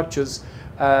ancient structures.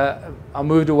 I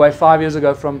moved away 5 years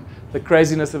ago from the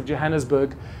craziness of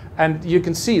Johannesburg. And you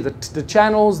can see the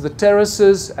channels, the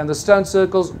terraces, and the stone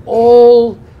circles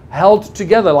all held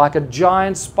together like a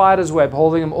giant spider's web,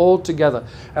 holding them all together.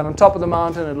 And on top of the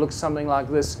mountain, it looks something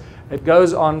like this. It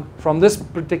goes on from this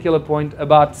particular point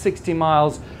about 60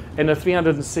 miles in a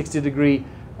 360-degree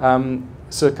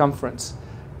circumference.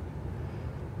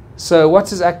 So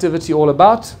what's this activity all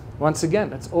about? Once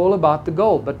again, it's all about the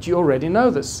gold, but you already know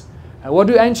this. And what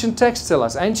do ancient texts tell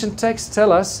us? Ancient texts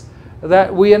tell us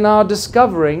that we are now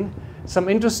discovering some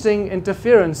interesting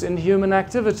interference in human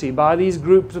activity by these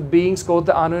groups of beings called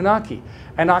the Anunnaki.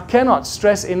 And I cannot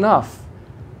stress enough,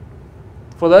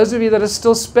 for those of you that are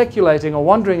still speculating or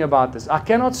wondering about this, I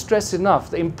cannot stress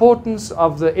enough the importance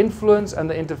of the influence and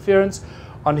the interference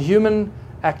on human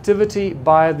activity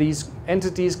by these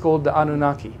entities called the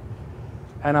Anunnaki.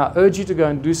 And I urge you to go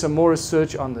and do some more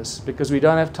research on this, because we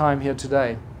don't have time here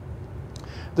today.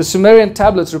 The Sumerian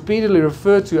tablets repeatedly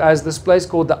refer to as this place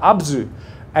called the Abzu,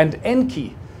 and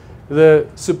Enki, the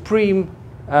supreme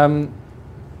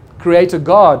creator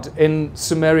god in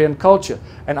Sumerian culture.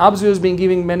 And Abzu has been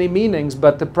giving many meanings,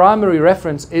 but the primary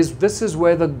reference is this is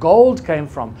where the gold came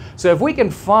from. So if we can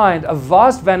find a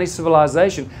vast vanished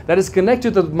civilization that is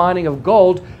connected to the mining of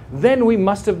gold, then we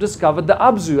must have discovered the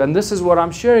Abzu. And this is what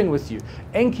I'm sharing with you.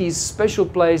 Enki's special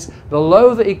place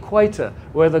below the equator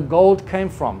where the gold came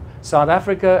from. South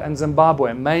Africa and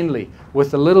Zimbabwe mainly,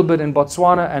 with a little bit in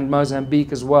Botswana and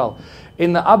Mozambique as well.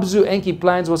 In the Abzu, Enki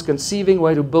plans was conceiving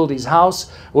where to build his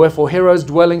house, where for heroes'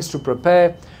 dwellings to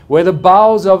prepare, where the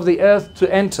bowels of the earth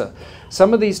to enter.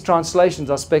 Some of these translations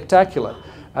are spectacular.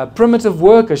 Primitive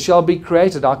workers shall be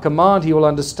created. Our command he will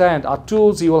understand. Our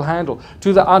tools he will handle.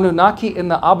 To the Anunnaki in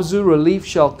the Abzu relief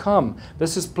shall come.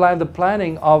 This is the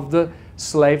planning of the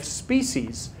slave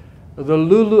species. The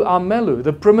Lulu Amelu,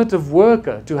 the primitive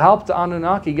worker, to help the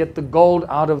Anunnaki get the gold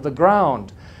out of the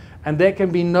ground. And there can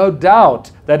be no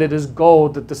doubt that it is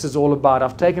gold that this is all about.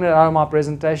 I've taken it out of my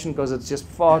presentation because it's just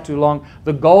far too long.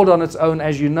 The gold on its own,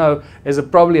 as you know, is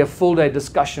probably a full-day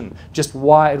discussion, just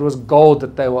why it was gold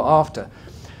that they were after.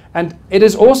 And it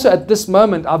is also at this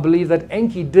moment, I believe, that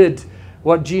Enki did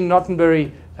what Gene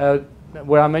Nottenbury,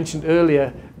 where I mentioned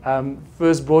earlier,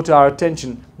 first brought to our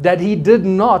attention, that he did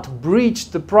not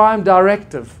breach the prime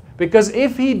directive. Because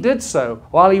if he did so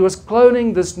while he was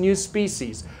cloning this new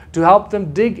species to help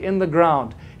them dig in the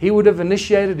ground, he would have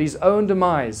initiated his own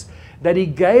demise. That he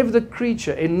gave the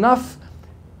creature enough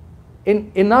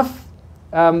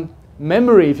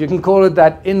memory, if you can call it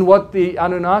that, in what the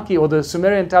Anunnaki or the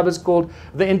Sumerian tablets called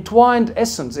the entwined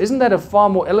essence. Isn't that a far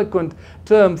more eloquent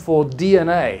term for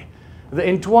DNA? The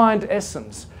entwined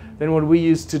essence than what we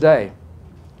use today.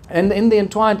 And in the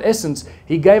entwined essence,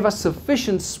 he gave us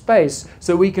sufficient space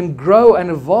so we can grow and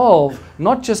evolve,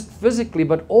 not just physically,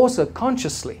 but also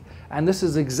consciously. And this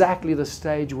is exactly the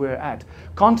stage we're at,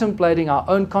 contemplating our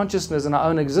own consciousness and our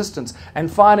own existence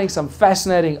and finding some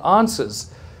fascinating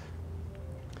answers.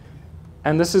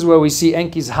 And this is where we see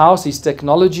Enki's house, his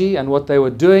technology, and what they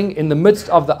were doing. In the midst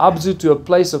of the Abzu, to a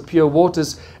place of pure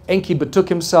waters, Enki betook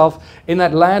himself. In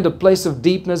that land, a place of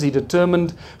deepness, he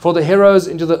determined for the heroes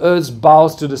into the earth's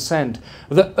bowels to descend.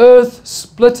 The earth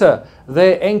splitter,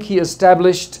 there Enki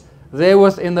established,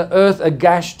 therewith in the earth a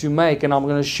gash to make. And I'm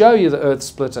going to show you the earth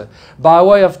splitter. By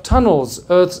way of tunnels,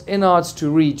 earth's innards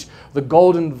to reach, the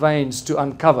golden veins to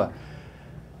uncover.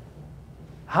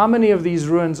 How many of these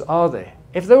ruins are there?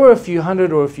 If there were a few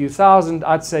hundred or a few thousand,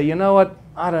 I'd say, you know what,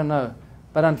 I don't know.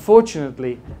 But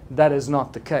unfortunately, that is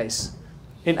not the case.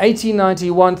 In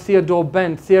 1891, Theodore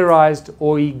Benn theorized,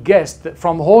 or he guessed, that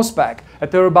from horseback,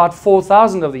 that there were about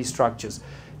 4,000 of these structures.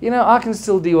 You know, I can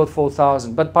still deal with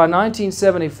 4,000. But by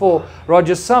 1974,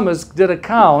 Roger Summers did a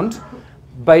count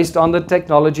based on the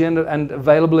technology and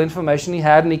available information he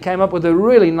had, and he came up with a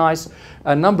really nice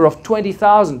number of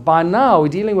 20,000. By now, we're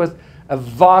dealing with a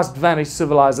vast vanished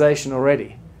civilization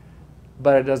already.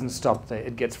 But it doesn't stop there.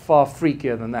 It gets far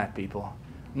freakier than that, people.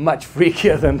 Much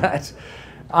freakier than that.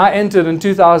 I entered in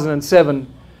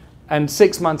 2007, and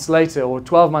 6 months later, or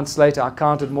 12 months later, I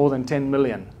counted more than 10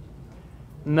 million.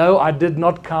 No, I did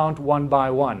not count one by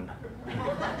one.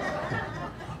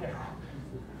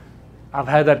 I've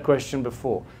had that question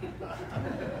before.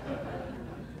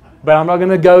 But I'm not going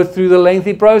to go through the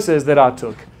lengthy process that I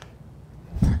took.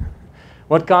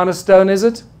 What kind of stone is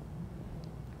it?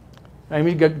 Let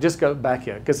me just go back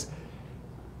here, because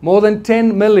more than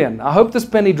 10 million, I hope this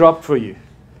penny dropped for you,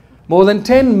 more than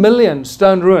 10 million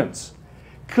stone ruins.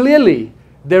 Clearly,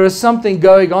 there is something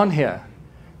going on here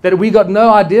that we got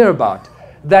no idea about,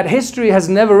 that history has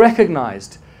never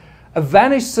recognized. A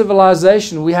vanished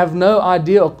civilization, we have no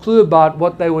idea or clue about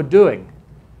what they were doing.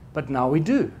 But now we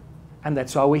do, and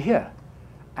that's why we're here.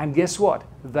 And guess what?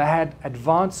 They had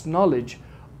advanced knowledge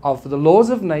of the laws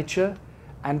of nature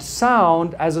and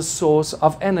sound as a source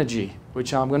of energy,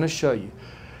 which I'm going to show you.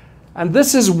 And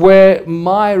this is where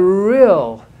my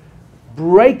real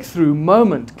breakthrough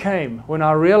moment came, when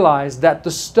I realized that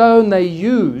the stone they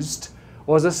used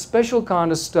was a special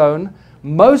kind of stone,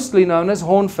 mostly known as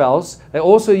hornfels. They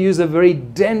also use a very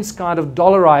dense kind of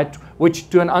dolerite, which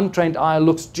to an untrained eye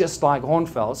looks just like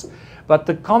hornfels. But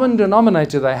the common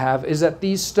denominator they have is that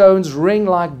these stones ring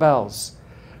like bells.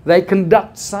 They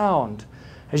conduct sound.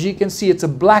 As you can see, it's a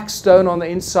black stone on the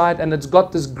inside, and it's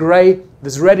got this gray,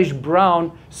 this reddish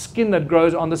brown skin that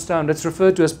grows on the stone. That's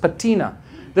referred to as patina.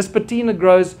 This patina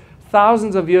grows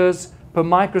thousands of years per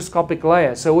microscopic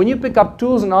layer. So when you pick up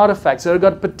tools and artifacts that have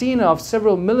got patina of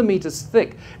several millimeters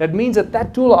thick, it means that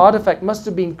that tool or artifact must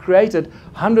have been created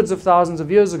hundreds of thousands of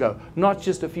years ago, not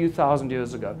just a few thousand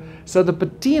years ago. So the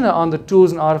patina on the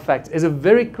tools and artifacts is a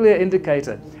very clear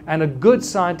indicator and a good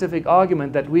scientific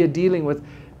argument that we are dealing with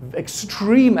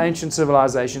extreme ancient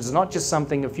civilizations, not just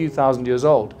something a few thousand years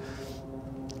old.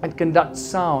 It conducts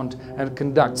sound, and it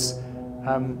conducts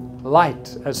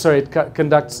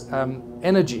conducts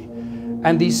energy.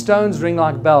 And these stones ring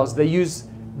like bells.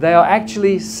 They are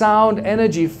actually sound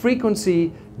energy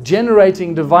frequency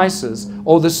generating devices,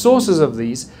 or the sources of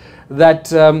these,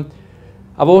 that I've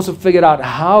also figured out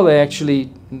how they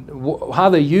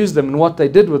use them and what they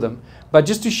did with them. But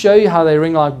just to show you how they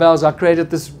ring like bells, I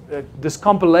created this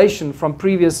compilation from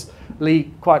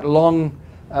previously quite long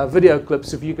video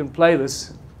clips. If you can play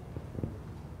this.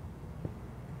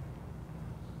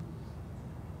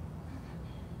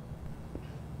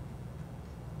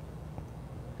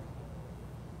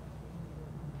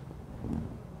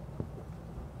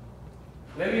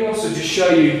 Let me also just show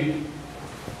you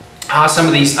how some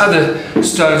of these other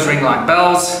stones ring like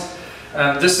bells.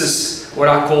 This is what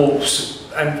I call,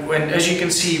 and as you can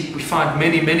see, we find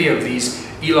many of these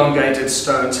elongated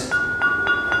stones.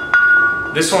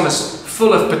 This one is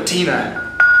full of patina.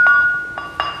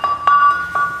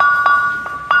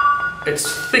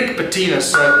 It's thick patina,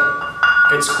 so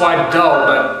it's quite dull,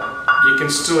 but you can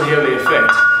still hear the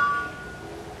effect.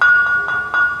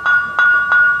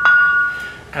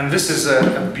 And this is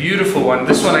a beautiful one.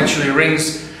 This one actually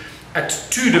rings at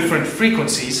 2 different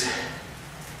frequencies.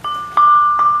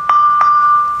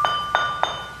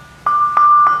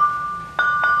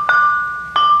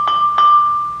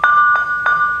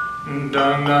 Dun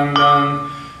dun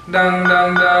dun, dun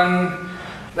dun dun.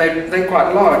 They're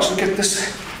quite large. Look at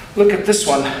this. Look at this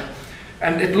one.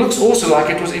 And it looks also like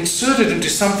it was inserted into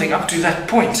something up to that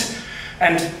point.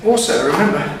 And also,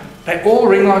 remember, they all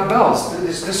ring like bells.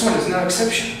 This one is no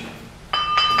exception.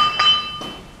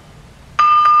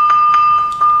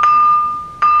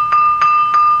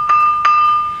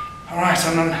 Alright,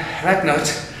 and on that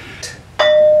note,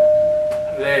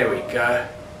 there we go.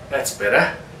 That's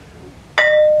better.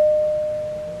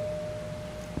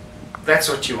 That's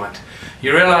what you want.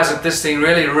 You realize that this thing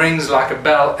really rings like a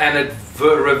bell, and it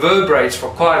reverberates for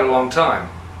quite a long time.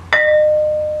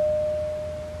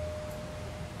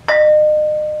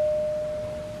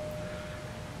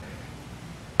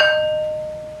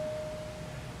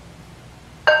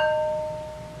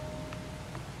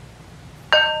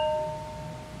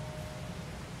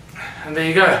 And there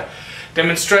you go.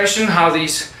 Demonstration how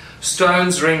these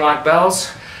stones ring like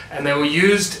bells, and they were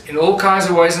used in all kinds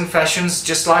of ways and fashions,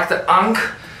 just like the ankh,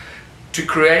 to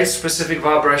create specific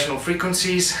vibrational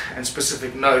frequencies and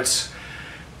specific notes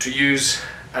to use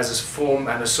as a form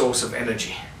and a source of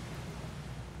energy.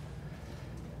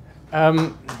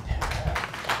 Thanks.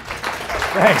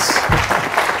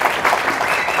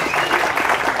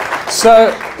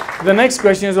 So the next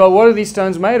question is, well, what are these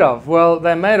stones made of? Well,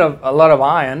 they're made of a lot of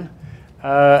iron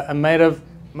and made of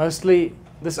mostly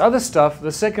this other stuff,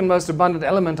 the second most abundant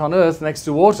element on Earth next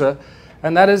to water,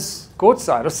 and that is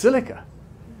quartzite or silica.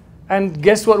 And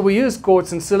guess what we use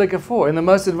quartz and silica for in the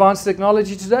most advanced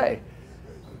technology today?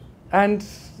 And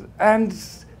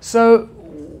so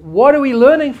what are we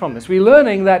learning from this? We're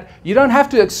learning that you don't have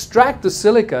to extract the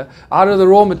silica out of the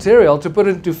raw material to put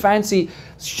it into fancy,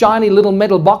 shiny little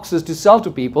metal boxes to sell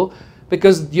to people,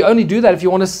 because you only do that if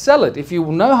you want to sell it. If you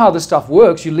know how the stuff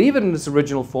works, you leave it in its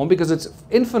original form because it's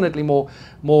infinitely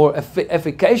more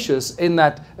efficacious in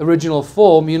that original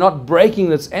form. You're not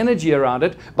breaking its energy around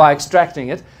it by extracting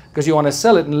it, because you want to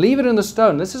sell it and leave it in the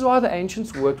stone. This is why the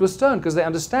ancients worked with stone, because they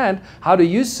understand how to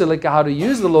use silica, how to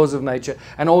use the laws of nature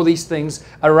and all these things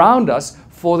around us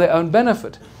for their own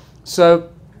benefit. So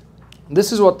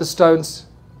this is what the stones...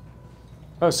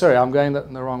 Oh, sorry, I'm going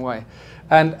the wrong way.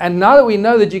 And now that we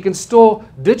know that you can store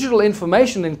digital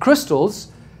information in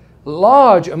crystals,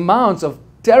 large amounts of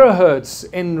terahertz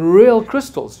in real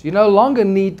crystals, you no longer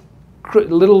need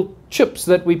little chips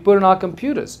that we put in our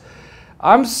computers.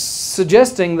 I'm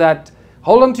suggesting that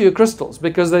hold on to your crystals,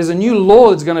 because there's a new law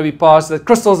that's going to be passed that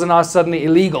crystals are now suddenly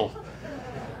illegal.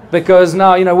 Because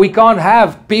now, you know, we can't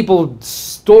have people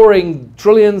storing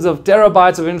trillions of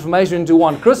terabytes of information into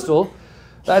one crystal.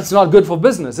 That's not good for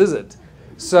business, is it?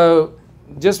 So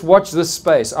just watch this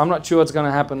space. I'm not sure what's going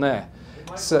to happen there.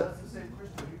 So, that's the same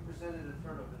crystal you presented in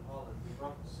front of in Holland. We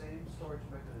brought the same storage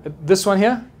mechanism. This one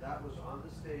here? That was on the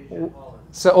stage in Holland.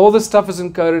 So all this stuff is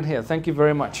encoded here. Thank you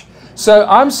very much. So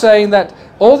I'm saying that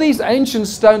all these ancient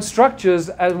stone structures,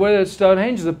 whether it's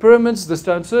Stonehenge, the pyramids, the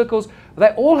stone circles, they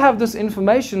all have this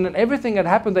information, and everything that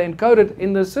happened, they encoded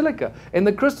in the silica, in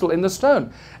the crystal, in the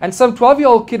stone. And some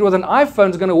 12-year-old kid with an iPhone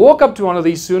is going to walk up to one of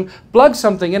these soon, plug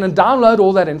something in and download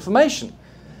all that information.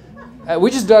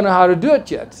 We just don't know how to do it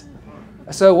yet.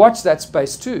 So watch that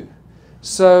space too.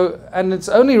 So, and it's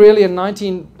only really in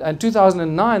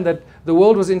 2009 that the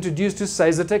world was introduced to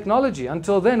Caesar technology.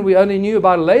 Until then, we only knew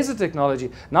about laser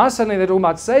technology. Now suddenly they're talking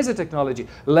about Caesar technology.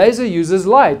 Laser uses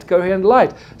light, coherent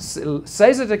light.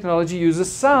 Caesar technology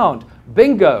uses sound.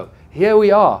 Bingo! Here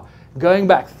we are, going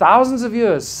back thousands of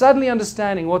years, suddenly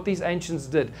understanding what these ancients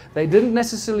did. They didn't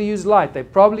necessarily use light. They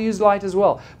probably used light as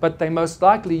well, but they most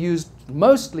likely used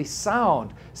mostly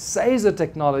sound. Caesar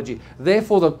technology,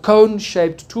 therefore the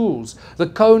cone-shaped tools, the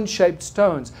cone-shaped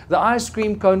stones, the ice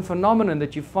cream cone phenomenon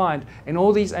that you find in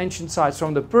all these ancient sites,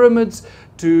 from the pyramids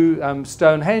to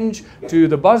Stonehenge, to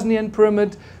the Bosnian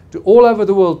pyramid, to all over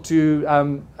the world, to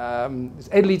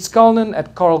Edlitz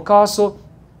at Coral Castle,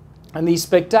 and these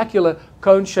spectacular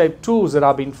cone-shaped tools that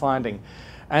I've been finding.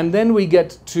 And then we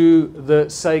get to the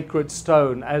sacred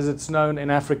stone, as it's known in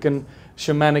African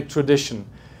shamanic tradition.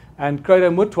 And Credo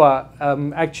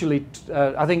Mutwa actually,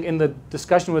 I think in the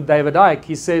discussion with David Icke,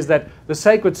 he says that the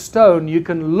sacred stone, you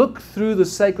can look through the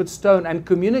sacred stone and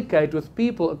communicate with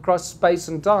people across space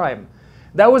and time.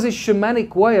 That was a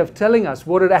shamanic way of telling us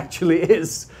what it actually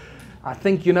is. I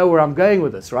think you know where I'm going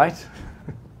with this, right?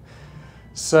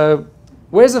 So,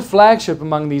 where's the flagship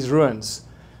among these ruins?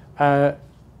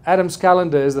 Adam's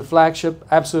calendar is the flagship,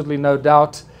 absolutely no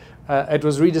doubt. It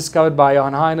was rediscovered by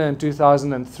Johan Heine in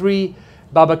 2003.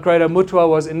 Baba Credo Mutwa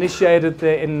was initiated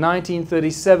there in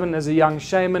 1937 as a young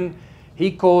shaman. He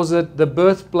calls it the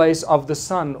birthplace of the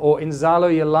sun, or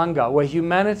Inzalo Yelanga, where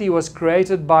humanity was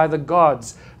created by the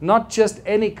gods, not just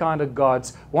any kind of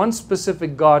gods, one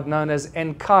specific god known as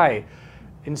Enkai,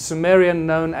 in Sumerian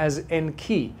known as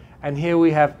Enki. And here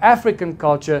we have African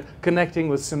culture connecting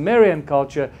with Sumerian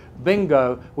culture.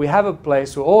 Bingo, we have a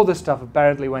place where all this stuff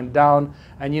apparently went down.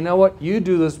 And you know what? You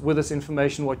do this with this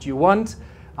information what you want.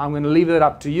 I'm going to leave it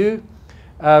up to you.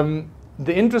 The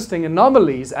interesting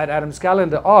anomalies at Adam's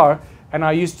calendar are, and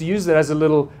I used to use that as a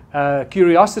little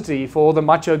curiosity for all the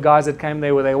macho guys that came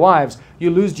there with their wives,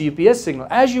 you lose GPS signal.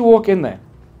 As you walk in there,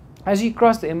 as you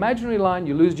cross the imaginary line,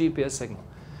 you lose GPS signal.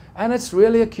 And it's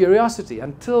really a curiosity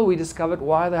until we discovered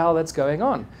why the hell that's going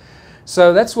on.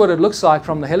 So that's what it looks like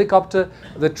from the helicopter.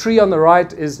 The tree on the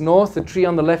right is north, the tree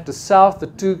on the left is south. The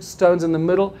two stones in the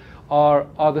middle are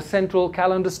the central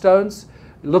calendar stones.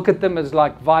 Look at them as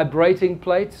like vibrating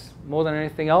plates more than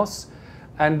anything else.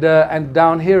 And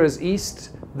down here is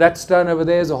east. That stone over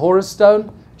there is a Horus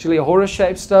stone, actually a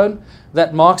Horus-shaped stone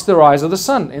that marks the rise of the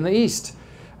sun in the east.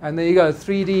 And there you go,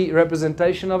 3D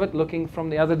representation of it looking from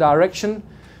the other direction.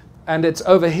 And it's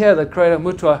over here that Credo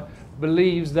Mutwa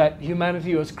believes that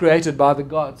humanity was created by the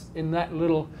gods, in that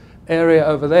little area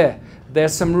over there.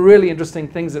 There's some really interesting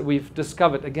things that we've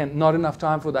discovered. Again, not enough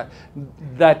time for that.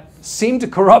 That seem to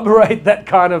corroborate that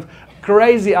kind of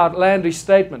crazy, outlandish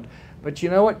statement. But you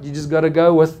know what? You just got to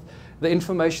go with the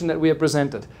information that we are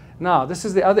presented. Now, this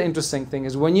is the other interesting thing,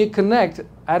 is when you connect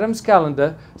Adam's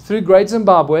calendar through Great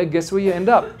Zimbabwe, guess where you end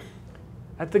up?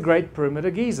 At the Great Pyramid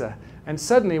of Giza. And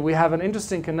suddenly we have an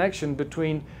interesting connection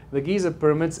between the Giza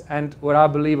pyramids and what I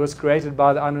believe was created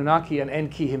by the Anunnaki and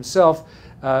Enki himself,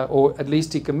 or at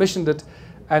least he commissioned it.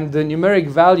 And the numeric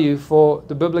value for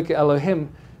the biblical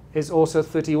Elohim is also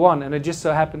 31, and it just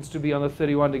so happens to be on the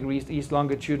 31 degrees east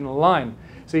longitudinal line.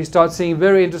 So you start seeing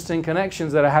very interesting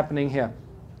connections that are happening here.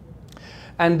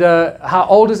 And how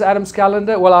old is Adam's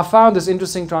calendar? Well, I found this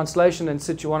interesting translation in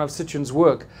one of Sitchin's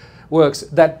works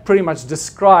that pretty much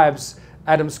describes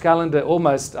Adam's calendar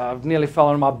almost. I've nearly fell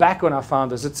on my back when I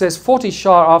found this. It says 40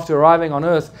 Shar after arriving on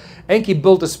Earth, Enki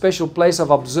built a special place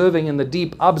of observing in the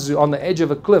deep Abzu on the edge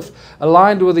of a cliff,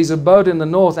 aligned with his abode in the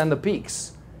north and the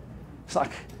peaks. It's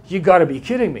like, you got to be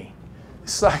kidding me.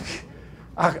 It's like,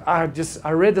 I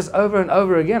read this over and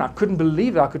over again. I couldn't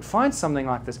believe it. I could find something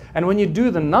like this. And when you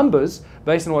do the numbers,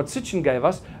 based on what Sitchin gave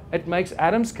us, it makes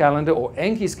Adam's calendar, or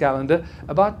Enki's calendar,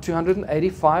 about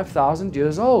 285,000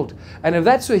 years old. And if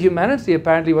that's where humanity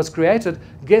apparently was created,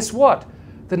 guess what?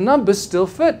 The numbers still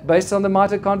fit, based on the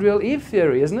mitochondrial Eve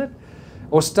theory, isn't it?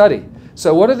 Or study.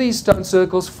 So what are these stone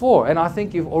circles for? And I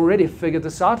think you've already figured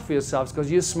this out for yourselves, because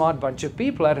you're a smart bunch of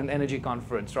people at an energy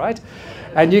conference, right?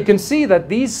 And you can see that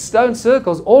these stone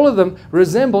circles, all of them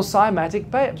resemble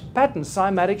cymatic patterns,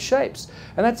 cymatic shapes.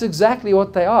 And that's exactly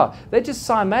what they are. They're just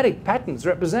cymatic patterns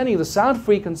representing the sound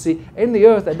frequency in the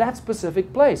earth at that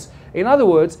specific place. In other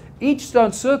words, each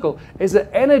stone circle is an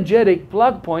energetic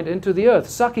plug point into the earth,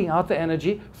 sucking out the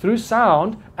energy through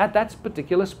sound at that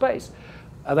particular space.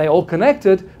 Are they all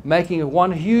connected, making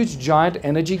one huge giant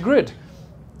energy grid?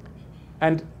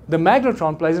 And the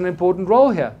magnetron plays an important role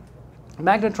here.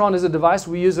 Magnetron is a device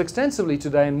we use extensively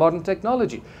today in modern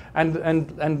technology,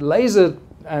 and laser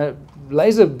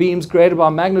beams created by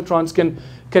magnetrons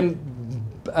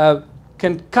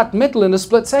can cut metal in a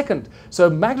split second.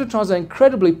 So magnetrons are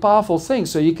incredibly powerful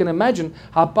things. So you can imagine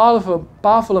how powerful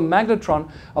a magnetron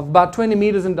of about 20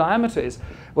 meters in diameter is.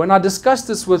 When I discussed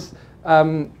this with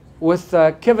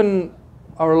Kevin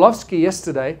Orlovsky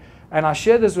yesterday, and I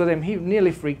shared this with him, he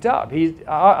nearly freaked out.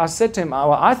 I said to him,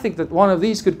 I think that one of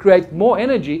these could create more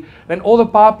energy than all the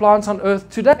power plants on Earth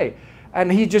today.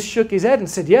 And he just shook his head and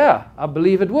said, yeah, I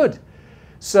believe it would.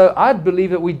 So I believe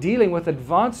that we're dealing with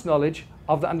advanced knowledge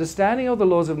of the understanding of the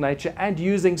laws of nature and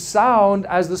using sound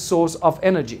as the source of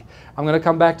energy. I'm going to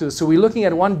come back to this. So we're looking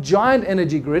at one giant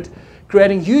energy grid,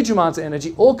 creating huge amounts of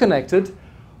energy, all connected,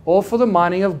 all for the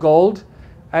mining of gold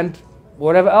and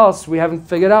whatever else we haven't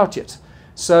figured out yet.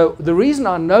 So the reason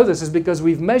I know this is because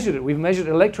we've measured it. We've measured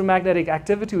electromagnetic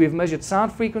activity, we've measured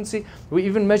sound frequency, we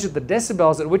even measured the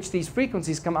decibels at which these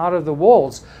frequencies come out of the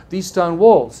walls, these stone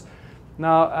walls.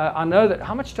 Now, I know that,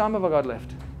 how much time have I got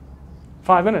left?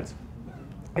 5 minutes.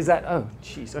 Is that, oh,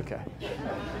 jeez, okay.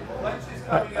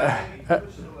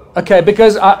 Okay,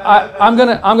 because I'm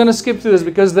gonna skip through this,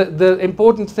 because the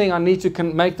important thing, I need to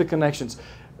make the connections.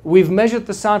 We've measured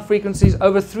the sound frequencies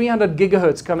over 300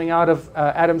 gigahertz coming out of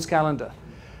Adam's calendar.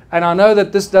 And I know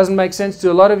that this doesn't make sense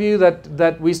to a lot of you,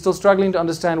 that we're still struggling to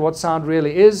understand what sound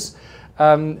really is.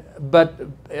 But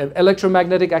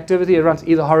electromagnetic activity runs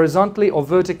either horizontally or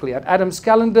vertically. At Adam's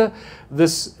calendar, the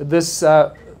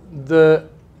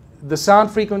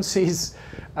sound frequencies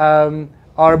are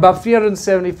above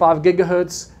 375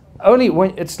 gigahertz. Only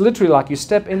when it's literally like you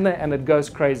step in there and it goes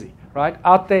crazy, right?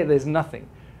 Out there, there's nothing.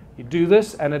 You do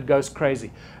this and it goes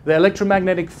crazy. The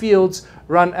electromagnetic fields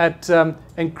run at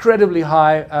incredibly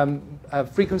high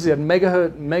frequency at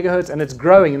megahertz, and it's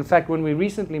growing. In fact, when we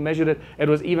recently measured it, it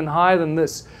was even higher than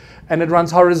this. And it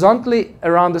runs horizontally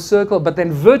around the circle, but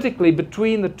then vertically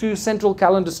between the two central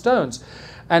calendar stones.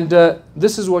 And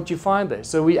this is what you find there.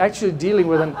 So we're actually dealing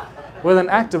with an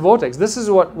active vortex. This is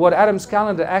what Adam's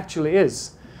calendar actually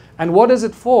is. And what is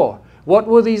it for? What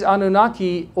were these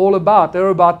Anunnaki all about? They were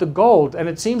about the gold, and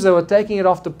it seems they were taking it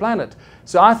off the planet.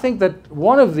 So I think that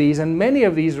one of these, and many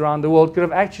of these around the world, could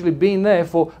have actually been there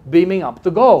for beaming up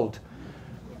the gold.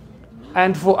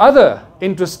 And for other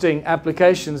interesting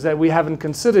applications that we haven't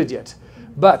considered yet.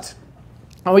 But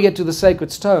when we get to the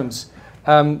sacred stones,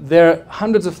 there are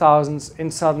hundreds of thousands in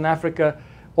Southern Africa.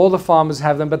 All the farmers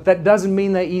have them, but that doesn't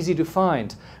mean they're easy to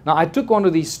find. Now, I took one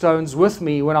of these stones with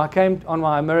me when I came on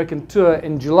my American tour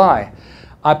in July.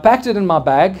 I packed it in my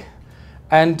bag,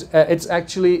 and it's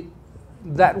actually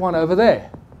that one over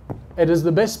there. It is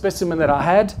the best specimen that I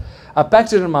had. I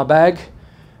packed it in my bag,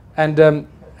 and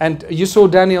you saw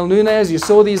Daniel Nunes, you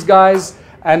saw these guys,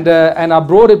 and I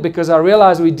brought it because I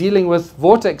realized we're dealing with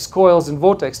vortex coils and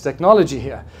vortex technology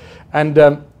here. And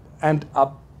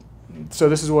so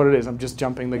this is what it is. I'm just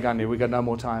jumping the gun here. We've got no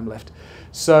more time left.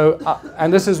 So,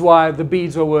 and this is why the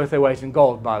beads were worth their weight in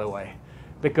gold, by the way,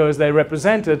 because they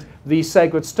represented these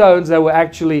sacred stones that were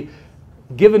actually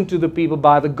given to the people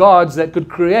by the gods that could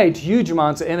create huge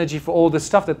amounts of energy for all the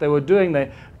stuff that they were doing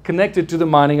there, connected to the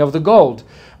mining of the gold.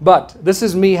 But this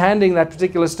is me handing that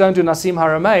particular stone to Nassim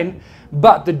Haramein,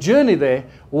 but the journey there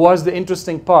was the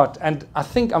interesting part. And I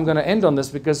think I'm going to end on this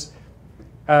because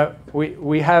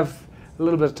we have a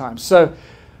little bit of time. So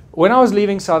when I was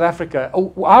leaving South Africa, I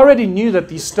already knew that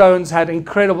these stones had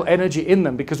incredible energy in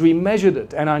them because we measured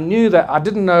it. And I knew that I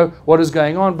didn't know what was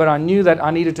going on, but I knew that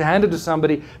I needed to hand it to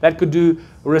somebody that could do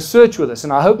research with us.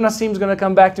 And I hope Nassim's going to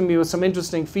come back to me with some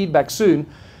interesting feedback soon.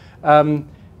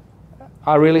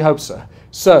 I really hope so.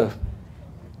 So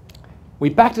we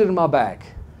packed it in my bag.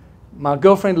 My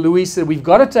girlfriend Louise said, we've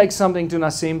got to take something to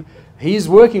Nassim. He's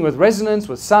working with resonance,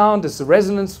 with sound. It's a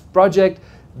resonance project.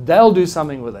 They'll do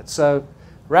something with it. So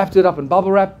wrapped it up in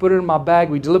bubble wrap, put it in my bag.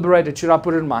 We deliberated, should I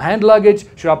put it in my hand luggage?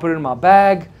 Should I put it in my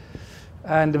bag?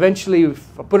 And eventually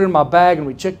I put it in my bag and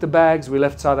we checked the bags. We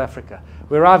left South Africa.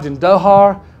 We arrived in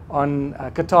Doha on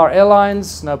Qatar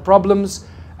Airlines, no problems.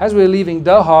 As we're leaving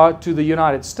Doha to the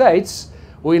United States,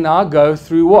 we now go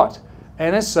through what?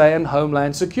 NSA and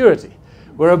Homeland Security.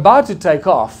 We're about to take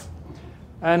off.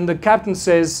 And the captain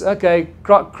says, okay,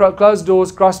 close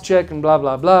doors, cross-check, and blah,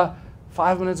 blah, blah.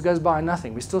 5 minutes goes by,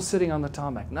 nothing. We're still sitting on the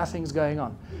tarmac. Nothing's going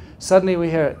on. Suddenly we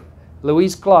hear,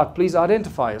 Louise Clark, please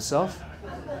identify yourself.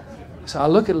 So I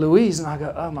look at Louise and I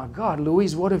go, oh my God,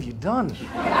 Louise, what have you done?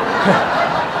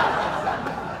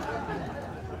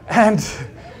 and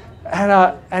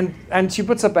she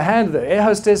puts up a hand. The air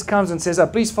hostess comes and says, oh,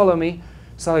 please follow me.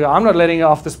 So I go, I'm not letting her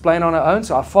off this plane on her own.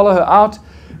 So I follow her out.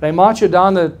 They march her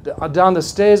down the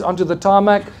stairs onto the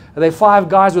tarmac. There are 5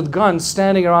 guys with guns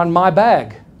standing around my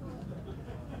bag.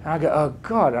 And I go, oh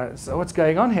God, so what's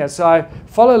going on here? So I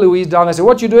follow Louise down. They say,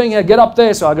 what are you doing here? Get up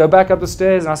there. So I go back up the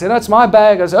stairs and I say, that's my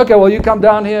bag. I say, okay, well, you come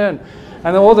down here. And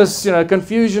then all this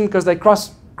confusion because they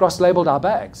cross-labeled our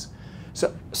bags.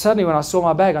 So suddenly when I saw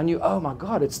my bag, I knew, oh my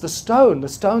God, it's the stone. The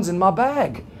stone's in my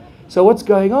bag. So what's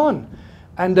going on?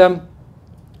 And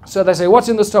so they say, what's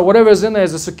in the stone? Whatever is in there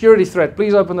is a security threat.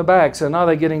 Please open the bag. So now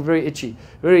they're getting very itchy,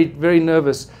 very, very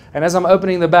nervous. And as I'm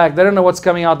opening the bag, they don't know what's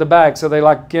coming out the bag. So they're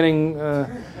like getting...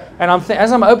 and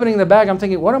as I'm opening the bag, I'm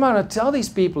thinking, what am I going to tell these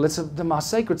people? It's my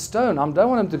sacred stone. I don't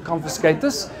want them to confiscate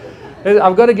this.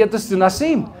 I've got to get this to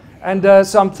Nassim. And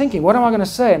so I'm thinking, what am I going to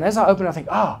say? And as I open it, I think,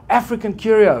 African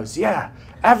curios. Yeah,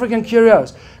 African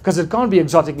curios. Because it can't be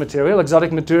exotic material.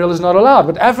 Exotic material is not allowed.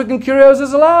 But African curios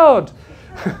is allowed.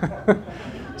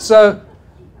 So,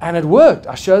 and it worked.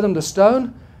 I showed them the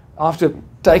stone after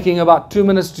taking about 2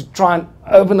 minutes to try and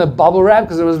open the bubble wrap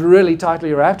because it was really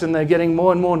tightly wrapped and they're getting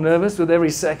more and more nervous with every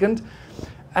second.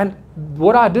 And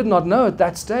what I did not know at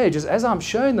that stage is as I'm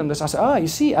showing them this, I said, you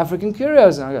see African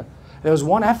curios. And I go, there was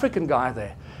one African guy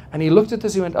there. And he looked at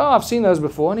this, he went, I've seen those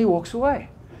before, and he walks away.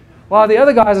 While the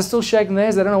other guys are still shaking their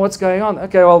heads, they don't know what's going on.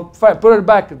 Okay, well, put it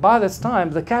back. By this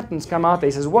time, the captain's come out there.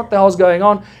 He says, what the hell's going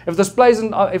on? If this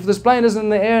plane isn't in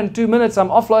the air in 2 minutes, I'm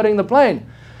offloading the plane.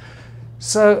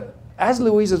 So as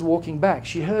Louise is walking back,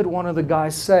 she heard one of the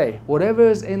guys say, whatever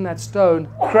is in that stone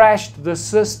crashed the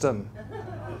system.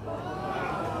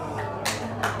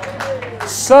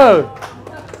 So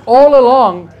all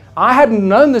along, I hadn't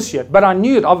known this yet, but I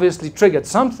knew it obviously triggered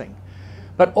something.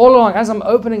 But all along, as I'm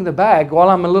opening the bag, while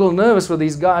I'm a little nervous with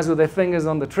these guys with their fingers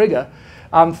on the trigger,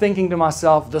 I'm thinking to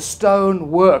myself, the stone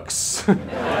works. So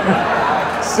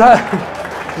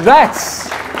that's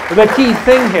the key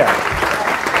thing here.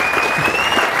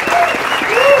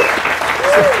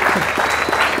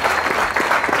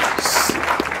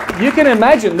 You can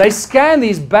imagine, they scan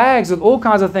these bags with all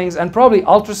kinds of things and probably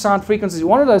ultrasound frequencies.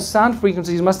 One of those sound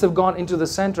frequencies must have gone into the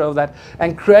center of that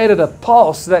and created a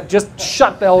pulse that just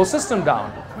shut the whole system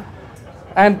down.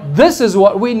 And this is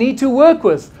what we need to work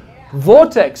with.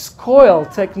 Vortex coil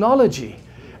technology.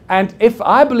 And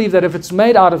I believe that if it's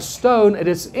made out of stone, it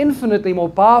is infinitely more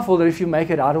powerful than if you make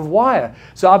it out of wire.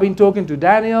 So I've been talking to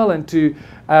Daniel and to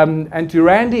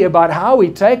Randy about how we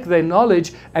take their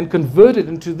knowledge and convert it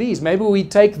into these. Maybe we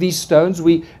take these stones,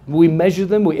 we measure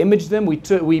them, we image them,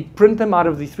 we print them out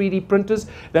of the 3D printers,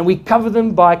 then we cover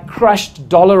them by crushed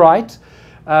dolerite,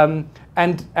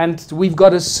 and we've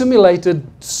got a simulated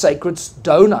sacred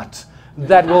donut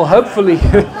that will hopefully...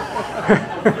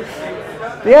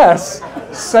 Yes.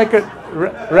 Sacred,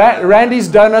 Randy's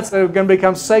donuts are going to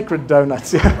become sacred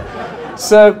donuts.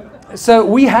 So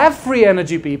we have free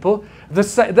energy, people.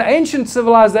 The ancient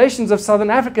civilizations of Southern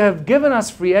Africa have given us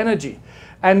free energy.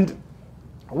 And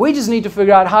we just need to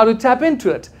figure out how to tap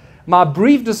into it. my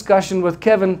brief discussion with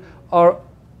Kevin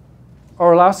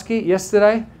Orlowski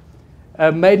yesterday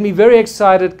made me very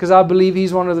excited, because I believe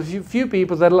he's one of the few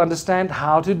people that will understand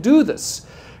how to do this.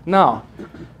 Now,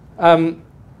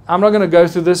 I'm not going to go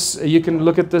through this. You can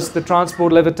look at this, the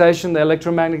transport, levitation, the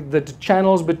electromagnetic, the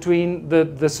channels between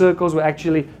the circles were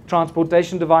actually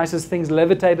transportation devices, things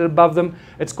levitated above them.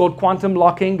 It's called quantum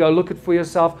locking. Go look it for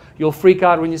yourself. You'll freak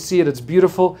out when you see it. It's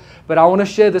beautiful. But I want to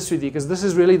share this with you, because this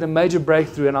is really the major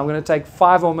breakthrough, and I'm going to take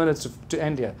 5 more minutes to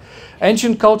end here.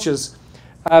 Ancient cultures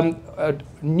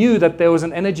knew that there was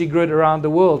an energy grid around the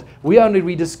world. We're only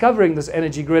rediscovering this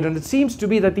energy grid, and it seems to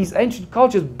be that these ancient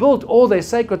cultures built all their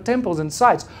sacred temples and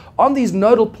sites on these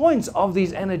nodal points of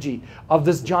this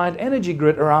giant energy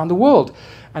grid around the world.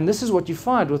 And this is what you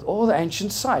find with all the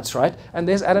ancient sites, right? And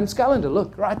there's Adam's calendar,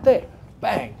 look, right there,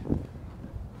 bang.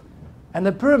 And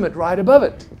the pyramid right above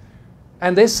it.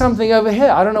 And there's something over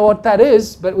here. I don't know what that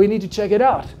is, but we need to check it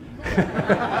out.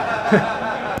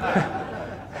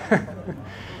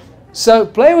 So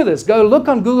play with this. Go look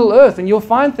on Google Earth and you'll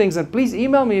find things. And please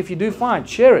email me if you do find.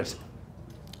 Share it.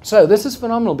 So this is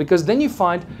phenomenal, because then you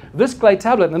find this clay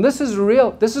tablet. And this is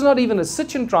real. This is not even a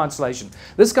Sitchin translation.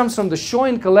 This comes from the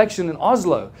Schoen collection in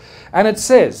Oslo. And it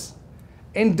says,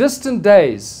 in distant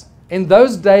days, in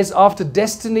those days after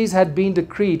destinies had been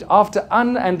decreed, after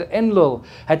An and Enlil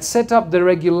had set up the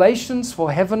regulations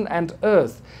for heaven and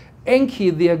earth, Enki,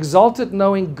 the exalted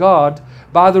knowing God,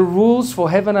 by the rules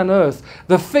for heaven and earth,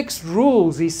 the fixed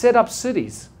rules, he set up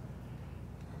cities.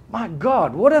 My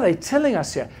God, what are they telling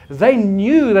us here? They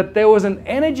knew that there was an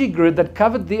energy grid that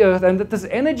covered the earth, and that this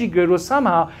energy grid was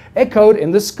somehow echoed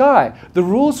in the sky. The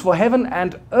rules for heaven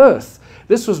and earth.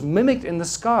 This was mimicked in the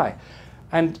sky.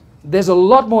 And there's a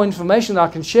lot more information I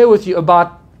can share with you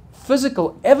about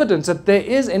physical evidence that there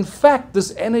is, in fact,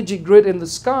 this energy grid in the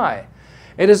sky.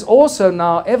 It is also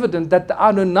now evident that the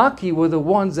Anunnaki were the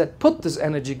ones that put this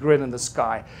energy grid in the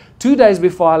sky. 2 days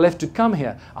before I left to come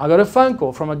here, I got a phone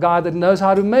call from a guy that knows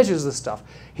how to measure this stuff.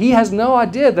 He has no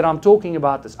idea that I'm talking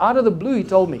about this. Out of the blue, he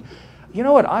told me, you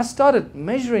know what, I started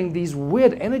measuring these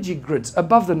weird energy grids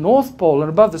above the North Pole and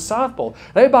above the South Pole.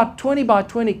 They're about 20 by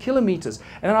 20 kilometers.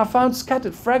 And I found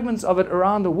scattered fragments of it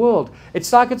around the world.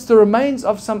 It's like it's the remains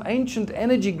of some ancient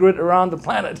energy grid around the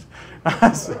planet.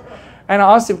 And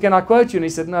I asked him, can I quote you? And he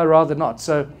said, no, rather not.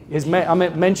 So I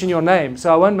meant mention your name.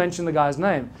 So I won't mention the guy's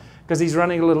name, because he's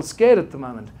running a little scared at the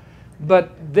moment.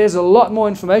 But there's a lot more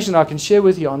information I can share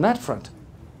with you on that front.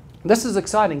 This is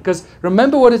exciting, because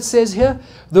remember what it says here?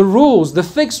 The rules, the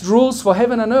fixed rules for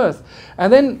heaven and earth.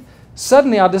 And then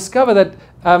suddenly I discover that,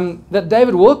 that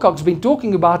David Wilcock's been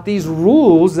talking about these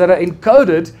rules that are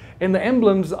encoded in the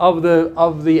emblems of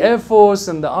the Air Force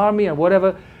and the Army and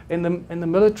whatever in the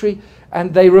military.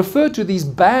 And they refer to these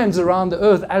bands around the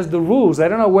earth as the rules. They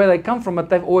don't know where they come from, but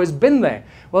they've always been there.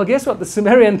 Well, guess what? The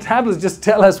Sumerian tablets just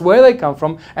tell us where they come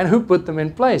from and who put them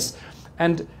in place.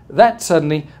 And that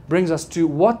suddenly brings us to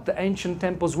what the ancient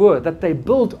temples were, that they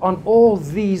built on all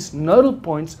these nodal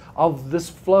points of this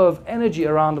flow of energy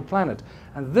around the planet.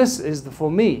 And this is, for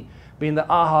me, been the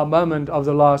aha moment of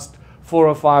the last 4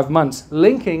 or 5 months,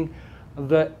 linking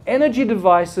the energy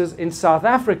devices in South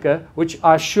Africa, which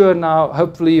I'm sure now,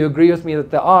 hopefully you agree with me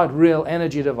that there are real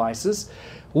energy devices,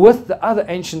 with the other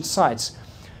ancient sites.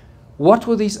 What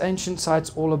were these ancient sites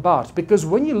all about? Because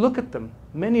when you look at them,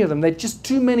 many of them, they're just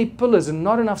too many pillars and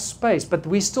not enough space, but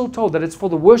we're still told that it's for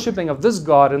the worshipping of this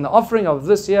God and the offering of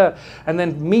this here, and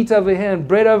then meat over here and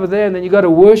bread over there, and then you go to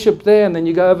worship there, and then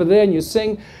you go over there and you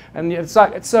sing, and it's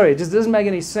like, sorry, it just doesn't make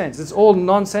any sense. It's all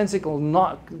nonsensical,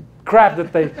 crap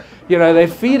that they're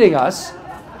feeding us.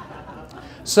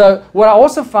 So what I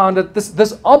also found that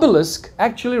this obelisk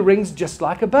actually rings just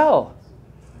like a bell.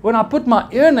 When I put my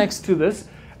ear next to this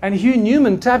and Hugh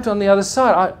Newman tapped on the other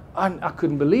side, I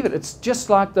couldn't believe it. It's just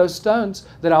like those stones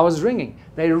that I was ringing.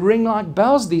 They ring like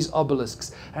bells, these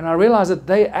obelisks. And I realized that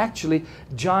they're actually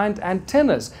giant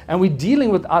antennas. And we're dealing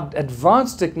with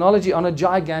advanced technology on a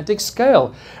gigantic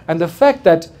scale. And the fact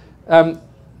that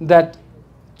that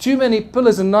too many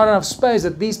pillars and not enough space,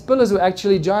 that these pillars were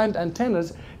actually giant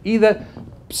antennas, either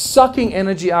sucking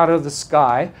energy out of the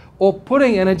sky or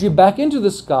putting energy back into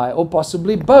the sky, or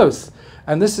possibly both.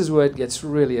 And this is where it gets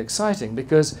really exciting,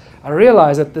 because I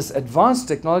realize that this advanced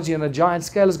technology on a giant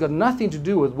scale has got nothing to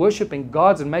do with worshipping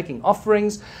gods and making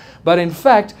offerings. But in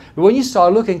fact, when you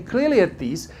start looking clearly at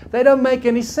these, they don't make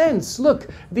any sense. Look,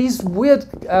 these weird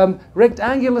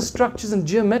rectangular structures and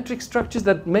geometric structures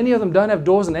that many of them don't have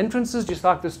doors and entrances, just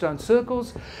like the stone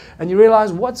circles. And you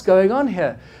realize what's going on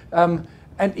here.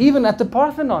 And even at the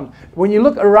Parthenon, when you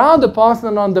look around the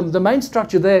Parthenon, the main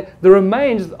structure there, the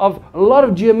remains of a lot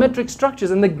of geometric structures.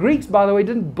 And the Greeks, by the way,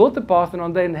 didn't build the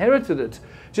Parthenon, they inherited it,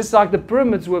 just like the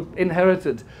pyramids were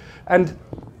inherited. And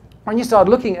when you start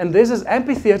looking, and there's this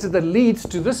amphitheater that leads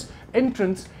to this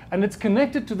entrance, and it's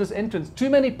connected to this entrance. Too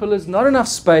many pillars, not enough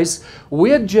space,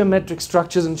 weird geometric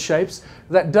structures and shapes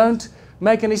that don't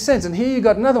make any sense. And here you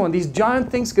got another one, these giant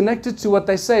things connected to what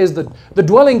they say is the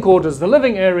dwelling quarters, the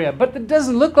living area. But it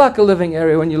doesn't look like a living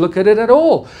area when you look at it at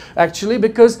all, actually,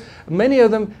 because many of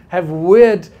them have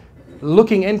weird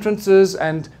looking entrances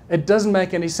and it doesn't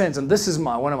make any sense. And this is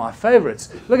one of my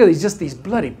favorites. Look at these, just these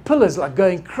bloody pillars like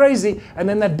going crazy, and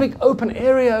then that big open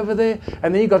area over there,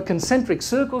 and then you got concentric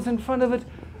circles in front of it.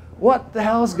 What the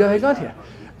hell's going on here?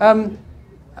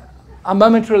 I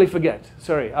momentarily forget.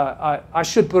 Sorry, I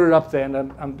should put it up there,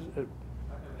 and I'm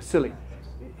silly.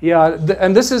 Yeah,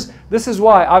 and this is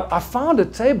why I found a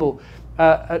table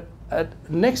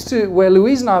next to where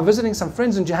Louise and I are visiting some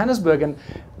friends in Johannesburg, and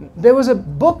there was a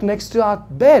book next to our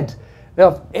bed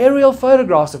of aerial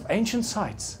photographs of ancient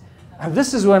sites. And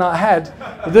this is when I had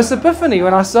this epiphany,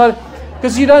 when I started,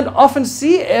 because you don't often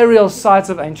see aerial sites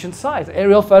of ancient sites,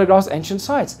 aerial photographs of ancient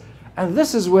sites. And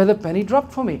this is where the penny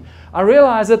dropped for me. I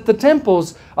realized that the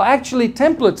temples are actually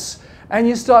templates, and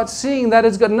you start seeing that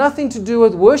it's got nothing to do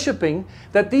with worshipping,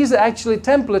 that these are actually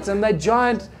templates and they're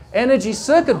giant energy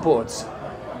circuit boards.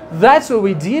 That's what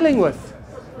we're dealing with.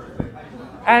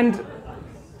 And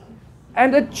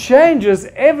it changes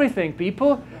everything,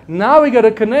 people. Now we got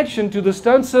a connection to the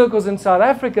stone circles in South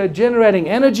Africa generating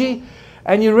energy,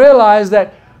 and you realize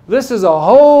that this is a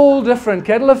whole different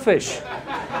kettle of fish.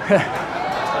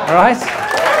 All right?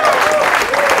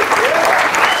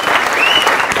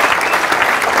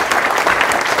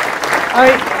 I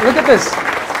mean, look at this.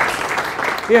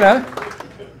 You know,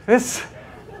 this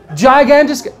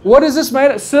gigantic. What is this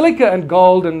made of? Silica and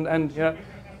gold and you know,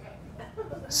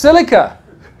 silica.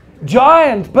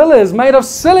 Giant pillars made of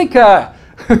silica.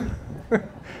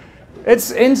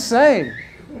 It's insane.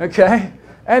 Okay?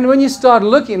 And when you start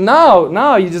looking,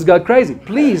 now you just go crazy.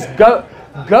 Please go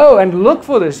and look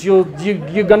for this. You're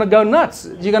going to go nuts.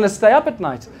 You're going to stay up at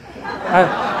night.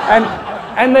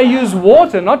 And they use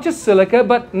water, not just silica,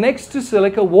 but next to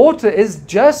silica, water is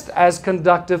just as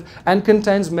conductive and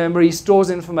contains memory, stores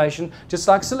information, just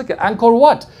like silica. Angkor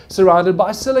Wat, surrounded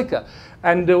by silica.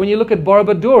 And when you look at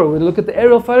Borobudur, when you look at the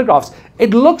aerial photographs,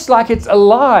 it looks like it's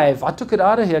alive. I took it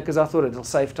out of here because I thought it'll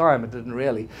save time. It didn't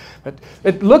really. But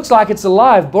it looks like it's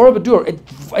alive. Borobudur,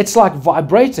 it's like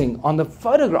vibrating on the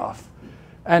photograph.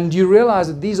 And you realize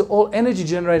that these are all energy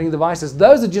generating devices.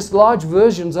 Those are just large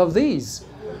versions of these,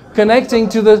 connecting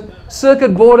to the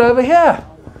circuit board over here.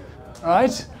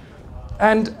 Right?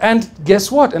 And guess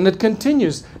what? And it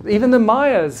continues. Even the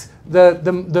Mayas,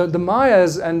 the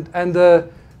Mayas and the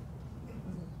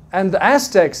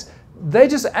Aztecs, they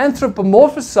just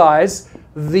anthropomorphize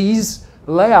these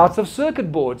layouts of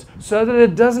circuit boards so that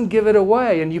it doesn't give it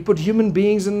away, and you put human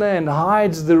beings in there and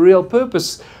hides the real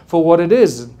purpose for what it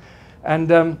is. And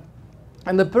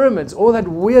the pyramids, all that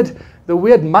weird, the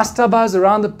weird mastabas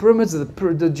around the pyramids,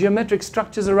 the geometric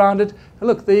structures around it.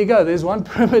 Look, there you go. There's one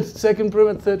pyramid, second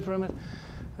pyramid, third pyramid.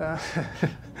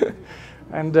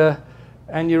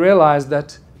 And you realize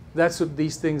that that's what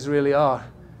these things really are.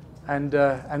 And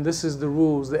this is the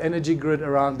rules, the energy grid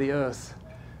around the earth.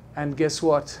 And guess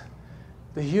what?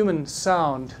 The human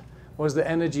sound was the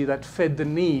energy that fed the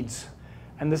needs.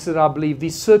 And this is, I believe,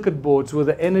 these circuit boards were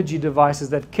the energy devices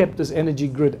that kept this energy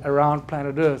grid around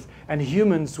planet Earth. And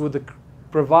humans were the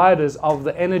providers of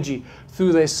the energy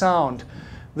through their sound.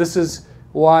 This is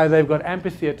why they've got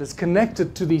amphitheaters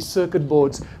connected to these circuit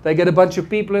boards. They get a bunch of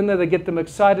people in there, they get them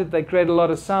excited, they create a lot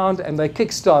of sound, and they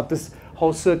kickstart this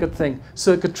whole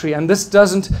circuitry. And this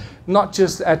doesn't, not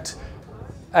just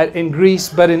in Greece,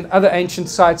 but in other ancient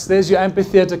sites. There's your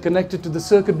amphitheater connected to the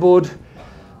circuit board.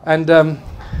 And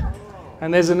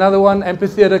there's another one,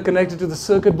 amphitheater connected to the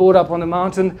circuit board up on the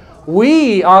mountain.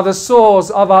 We are the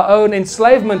source of our own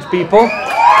enslavement, people.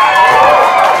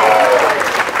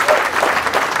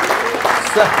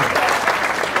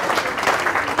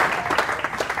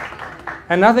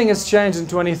 And nothing has changed in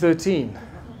 2013.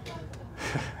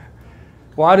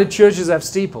 Why do churches have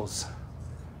steeples?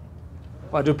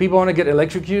 Why, do people want to get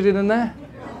electrocuted in there?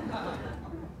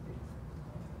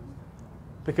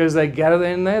 Because they gather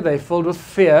in there, they're filled with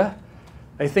fear.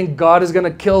 They think God is going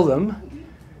to kill them.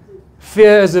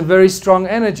 Fear is a very strong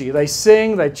energy. They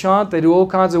sing, they chant, they do all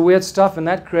kinds of weird stuff, and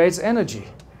that creates energy.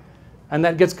 And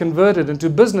that gets converted into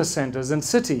business centers and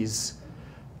cities.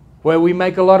 where we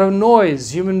make a lot of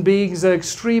noise. Human beings are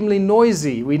extremely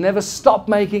noisy. We never stop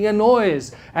making a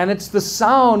noise. And it's the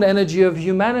sound energy of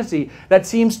humanity that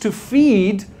seems to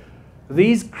feed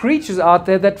these creatures out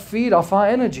there that feed off our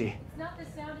energy. It's not the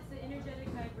sound, it's the energetic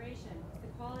vibration. It's the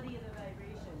quality of the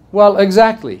vibration. Well,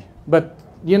 exactly. But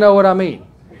you know what I mean.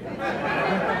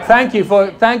 Thank you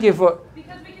for... Because we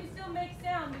can still make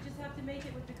sound, we just have to make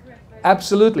it with the correct vibration.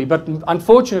 Absolutely, but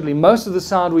unfortunately, most of the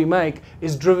sound we make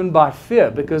is driven by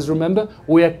fear, because remember,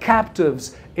 we are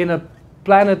captives in a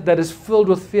planet that is filled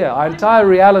with fear. Our entire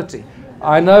reality.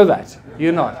 I know that.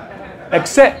 You're not.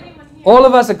 Except, all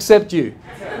of us except you.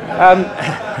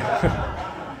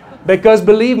 Because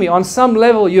believe me, on some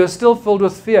level, you're still filled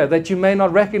with fear that you may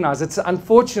not recognize. It's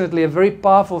unfortunately a very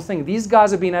powerful thing. These guys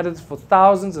have been at it for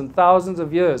thousands and thousands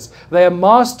of years. They are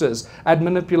masters at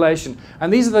manipulation.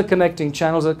 And these are the connecting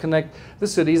channels that connect the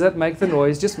cities that make the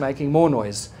noise, just making more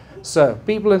noise. So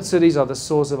people in cities are the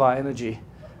source of our energy.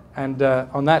 And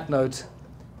on that note,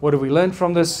 what have we learned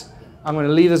from this? I'm going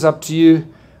to leave this up to you,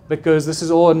 because this is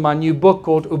all in my new book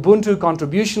called Ubuntu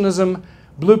Contributionism,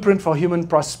 Blueprint for Human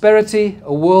Prosperity,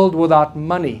 A World Without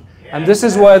Money. And this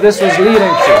is where this was leading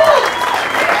to.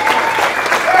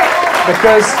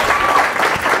 Because,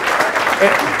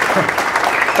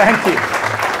 thank you.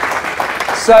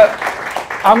 So,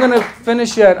 I'm going to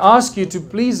finish here and ask you to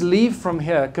please leave from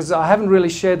here, because I haven't really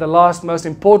shared the last most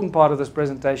important part of this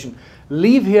presentation.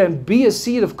 Leave here and be a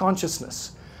seed of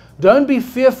consciousness. Don't be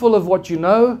fearful of what you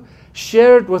know.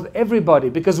 Share it with everybody,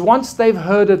 because once they've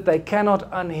heard it, they cannot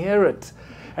unhear it.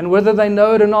 And whether they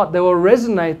know it or not, they will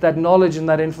resonate that knowledge and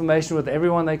that information with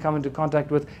everyone they come into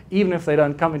contact with, even if they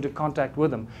don't come into contact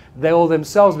with them. They all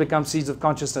themselves become seeds of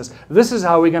consciousness. This is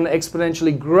how we're going to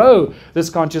exponentially grow this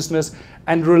consciousness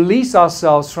and release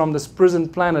ourselves from this prison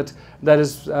planet that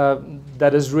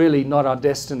is really not our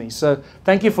destiny. So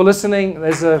thank you for listening.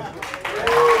 There's a...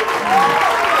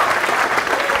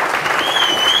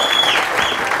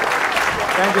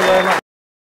 Thank you very much.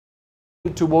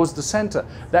 Towards the center.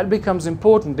 That becomes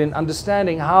important in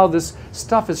understanding how this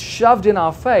stuff is shoved in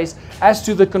our face as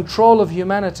to the control of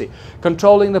humanity.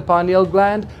 Controlling the pineal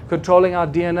gland, controlling our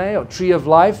DNA or tree of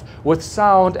life with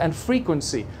sound and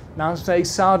frequency. Now say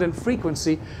sound and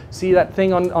frequency. See that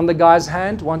thing on the guy's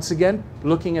hand? Once again,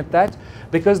 looking at that.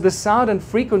 Because the sound and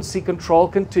frequency control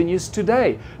continues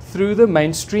today through the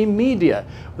mainstream media.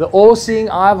 The all-seeing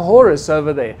eye of Horus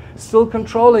over there, still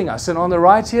controlling us. And on the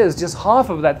right here is just half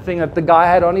of that thing that the guy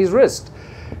had on his wrist.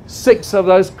 6 of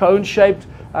those cone-shaped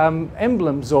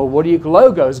emblems, or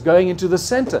logos, going into the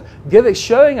center,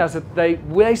 showing us that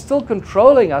they're still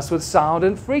controlling us with sound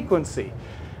and frequency.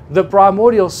 The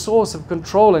primordial source of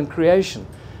control and creation.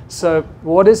 So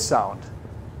what is sound?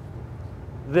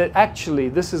 Actually,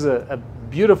 this is a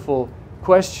beautiful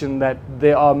question that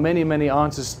there are many, many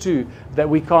answers to that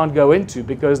we can't go into,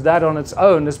 because that on its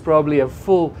own is probably a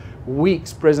full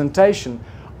week's presentation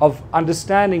of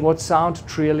understanding what sound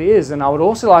truly is. And I would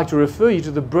also like to refer you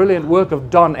to the brilliant work of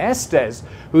Don Estes,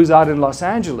 who's out in Los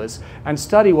Angeles, and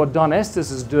study what Don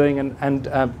Estes is doing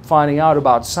and finding out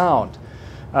about sound.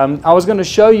 I was going to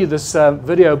show you this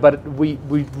video, but we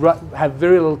have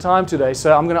very little time today,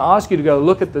 so I'm going to ask you to go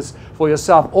look at this for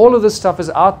yourself. All of this stuff is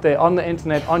out there on the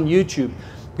internet, on YouTube.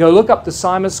 Go look up the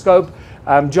Simoscope,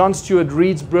 John Stuart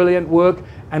Reid's brilliant work,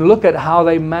 and look at how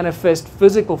they manifest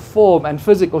physical form and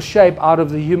physical shape out of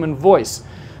the human voice.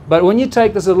 But when you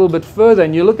take this a little bit further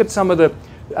and you look at some of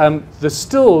the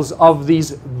stills of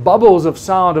these bubbles of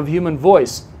sound of human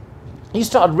voice, you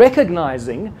start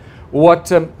recognizing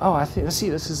what, oh, I think, let's see,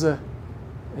 this is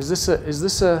is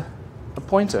this a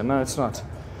pointer? No, it's not.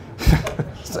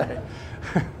 Sorry.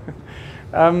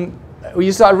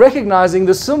 You start recognizing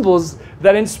the symbols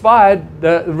that inspired,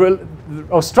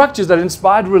 or structures that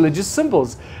inspired religious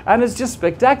symbols. And it's just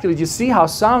spectacular. You see how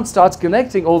sound starts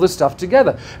connecting all this stuff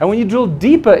together. And when you drill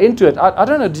deeper into it, I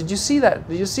don't know, did you see that?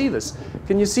 Did you see this?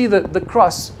 Can you see the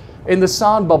cross in the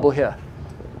sound bubble here?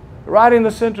 Right in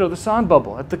the center of the sound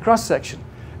bubble, at the cross section.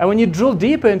 And when you drill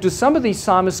deeper into some of these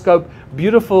Simoscope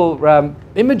beautiful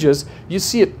images, you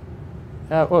see it.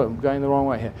 Oh, I'm going the wrong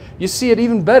way here. You see it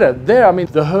even better. There, I mean,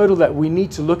 the hurdle that we need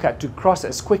to look at to cross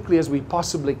as quickly as we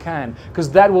possibly can,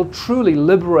 because that will truly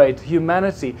liberate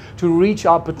humanity to reach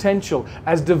our potential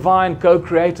as divine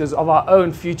co-creators of our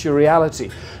own future reality.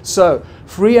 So,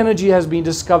 free energy has been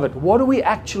discovered. What are we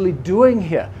actually doing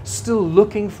here? Still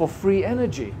looking for free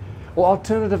energy or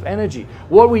alternative energy.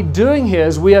 What we're doing here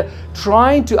is we are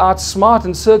trying to outsmart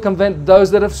and circumvent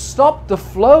those that have stopped the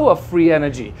flow of free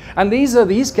energy. And these are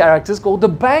these characters called the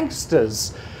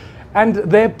banksters and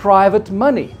their private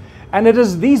money. And it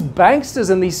is these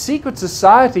banksters and these secret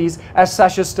societies, as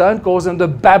Sasha Stone calls them, the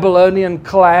Babylonian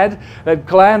clan, that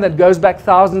clan that goes back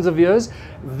thousands of years.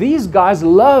 These guys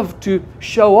love to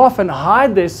show off and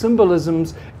hide their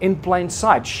symbolisms in plain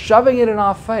sight, shoving it in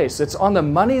our face. It's on the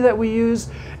money that we use.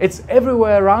 It's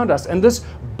everywhere around us. And this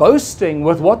boasting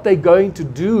with what they're going to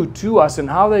do to us and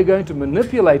how they're going to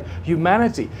manipulate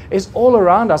humanity is all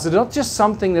around us. It's not just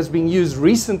something that's being used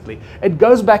recently. It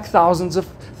goes back thousands and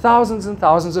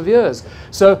thousands of years.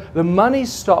 So the money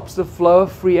stops the flow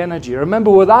of free energy. Remember,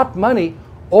 without money,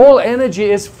 all energy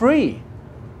is free.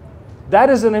 That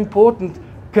is an important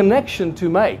connection to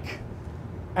make.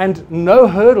 And no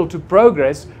hurdle to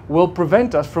progress will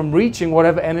prevent us from reaching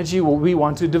whatever energy we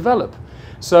want to develop.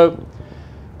 So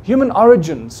human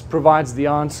origins provides the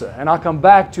answer. And I come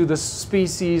back to the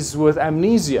species with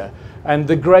amnesia and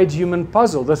the great human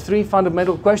puzzle, the three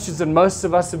fundamental questions that most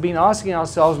of us have been asking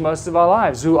ourselves most of our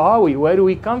lives. Who are we? Where do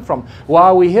we come from? Why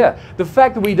are we here? The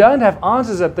fact that we don't have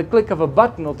answers at the click of a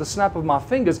button or the snap of my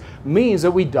fingers means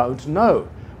that we don't know.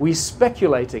 We're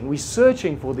speculating, we're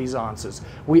searching for these answers.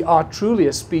 We are truly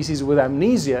a species with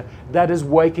amnesia that is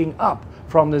waking up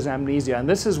from this amnesia. And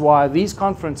this is why these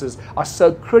conferences are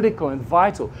so critical and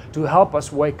vital to help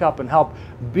us wake up and help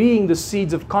being the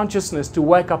seeds of consciousness to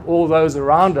wake up all those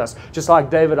around us, just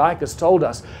like David Icke has told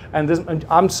us. And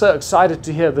I'm so excited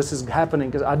to hear this is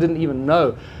happening because I didn't even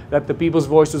know that the People's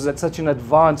Voice was at such an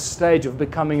advanced stage of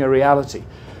becoming a reality.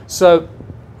 So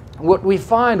what we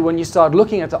find when you start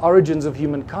looking at the origins of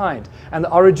humankind and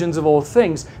the origins of all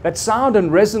things, that sound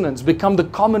and resonance become the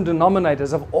common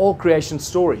denominators of all creation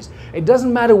stories. It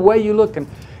doesn't matter where you look, and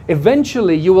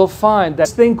eventually you will find that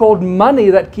thing called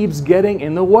money that keeps getting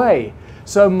in the way.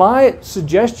 So my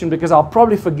suggestion, because I'll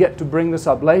probably forget to bring this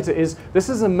up later, is this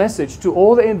is a message to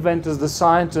all the inventors, the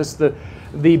scientists,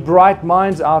 the bright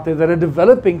minds out there that are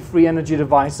developing free energy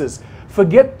devices.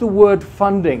 Forget the word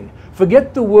funding.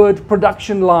 Forget the word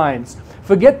production lines.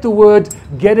 Forget the word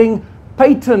getting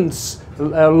patents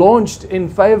launched in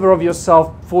favor of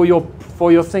yourself for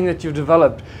your thing that you've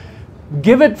developed.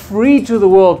 Give it free to the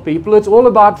world, people. It's all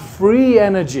about free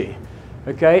energy.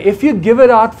 Okay? If you give it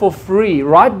out for free,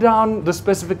 write down the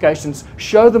specifications,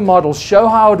 show the models, show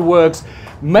how it works,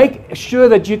 make sure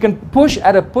that you can push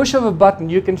at a push of a button,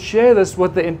 you can share this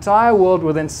with the entire world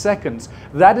within seconds.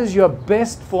 That is your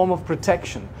best form of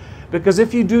protection. Because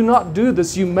if you do not do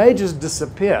this, you may just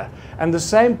disappear. And the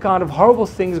same kind of horrible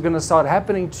things are going to start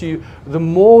happening to you the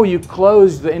more you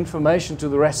close the information to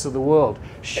the rest of the world.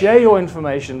 Share your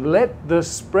information. Let the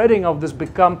spreading of this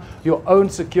become your own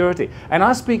security. And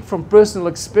I speak from personal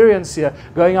experience here,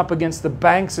 going up against the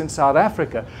banks in South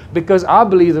Africa, because I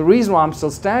believe the reason why I'm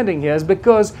still standing here is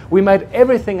because we made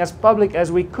everything as public as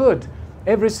we could.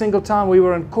 Every single time we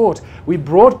were in court, we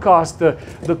broadcast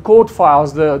the court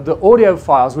files, the audio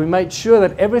files. We made sure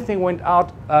that everything went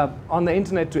out on the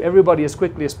internet to everybody as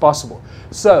quickly as possible.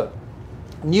 So,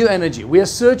 new energy. We are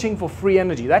searching for free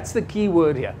energy. That's the key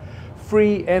word here.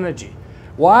 Free energy.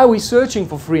 Why are we searching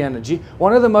for free energy?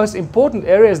 One of the most important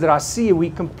areas that I see we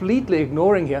completely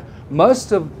ignoring here,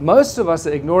 most of us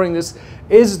are ignoring this,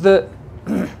 is the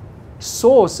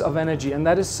source of energy, and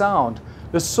that is sound.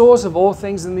 The source of all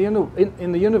things in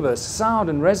the universe, sound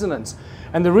and resonance.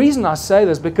 And the reason I say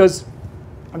this, because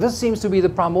this seems to be the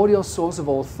primordial source of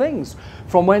all things,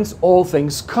 from whence all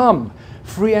things come.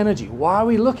 Free energy. Why are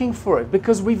we looking for it?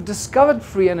 Because we've discovered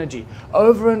free energy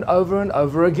over and over and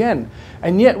over again.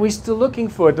 And yet we're still looking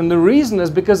for it. And the reason is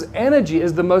because energy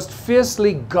is the most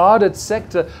fiercely guarded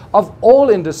sector of all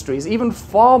industries, even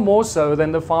far more so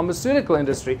than the pharmaceutical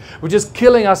industry, which is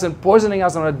killing us and poisoning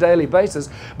us on a daily basis.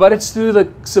 But it's through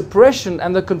the suppression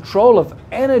and the control of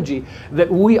energy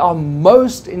that we are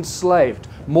most enslaved,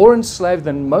 more enslaved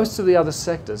than most of the other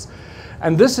sectors.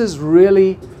 And this is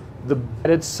really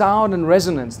it's sound and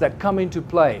resonance that come into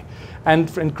play.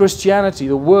 And in Christianity,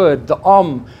 the word, the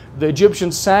the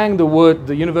Egyptians sang the word,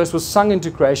 the universe was sung into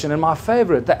creation. And my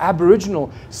favorite, the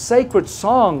Aboriginal sacred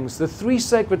songs, the 3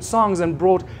 sacred songs, and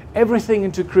brought everything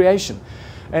into creation.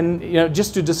 And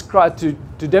just to describe, to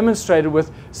demonstrate it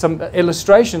with some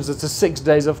illustrations, it's the 6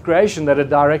 days of creation that are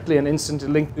directly and instantly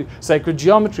linked to sacred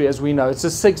geometry, as we know. It's the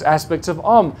 6 aspects of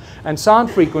and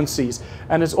sound frequencies,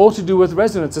 and it's all to do with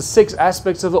resonance. The 6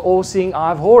 aspects of the all-seeing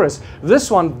eye of Horus. This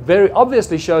one very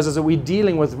obviously shows us that we're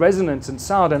dealing with resonance and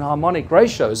sound and harmonic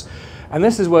ratios. And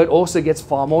this is where it also gets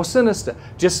far more sinister.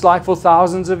 Just like for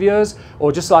thousands of years,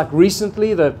 or just like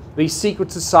recently, these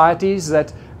secret societies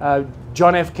that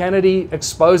John F. Kennedy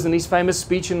exposed in his famous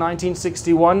speech in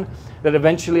 1961 that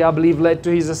eventually, I believe, led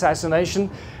to his assassination.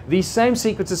 These same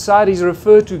secret societies are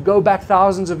referred to go back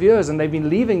thousands of years, and they've been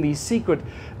leaving these secret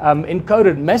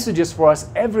encoded messages for us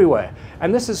everywhere.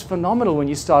 And this is phenomenal when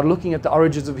you start looking at the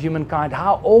origins of humankind,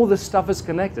 how all this stuff is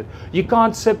connected. You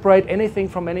can't separate anything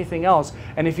from anything else.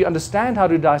 And if you understand how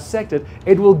to dissect it,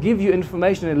 it will give you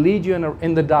information and lead you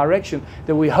in the direction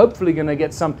that we're hopefully going to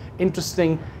get some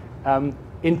interesting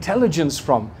intelligence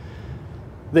from.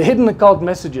 The hidden occult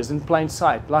messages in plain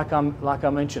sight, like I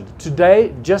mentioned.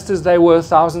 Today, just as they were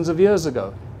thousands of years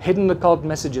ago, hidden occult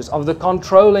messages of the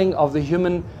controlling of the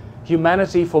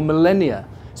humanity for millennia.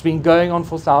 It's been going on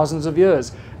for thousands of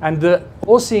years. And the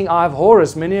all-seeing eye of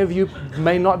Horus, many of you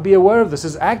may not be aware of this,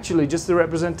 is actually just the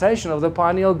representation of the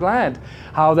pineal gland.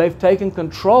 How they've taken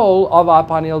control of our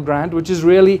pineal gland, which is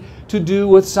really to do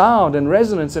with sound and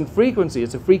resonance and frequency.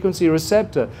 It's a frequency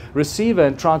receptor, receiver,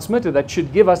 and transmitter that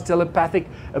should give us telepathic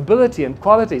ability and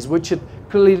qualities, which it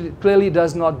clearly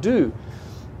does not do.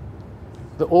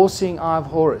 The all-seeing eye of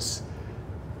Horus,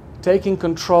 taking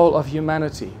control of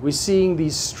humanity. We're seeing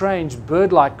these strange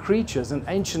bird-like creatures in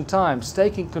ancient times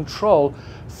taking control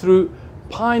through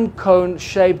pine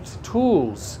cone-shaped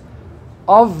tools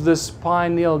of this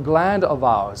pineal gland of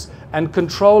ours and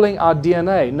controlling our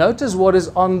DNA. Notice what is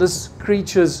on this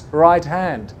creature's right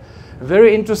hand. A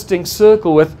very interesting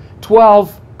circle with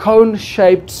 12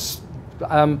 cone-shaped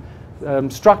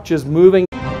structures moving.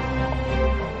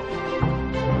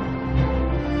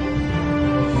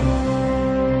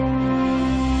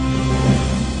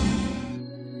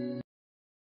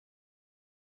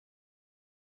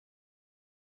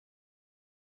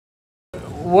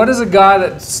 What does a guy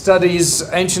that studies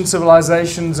ancient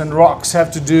civilizations and rocks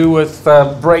have to do with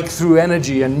breakthrough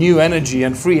energy and new energy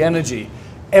and free energy?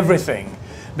 Everything.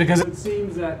 Because it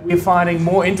seems that we're finding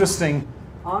more interesting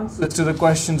answers to the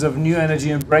questions of new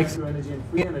energy and breakthrough energy and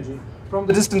free energy from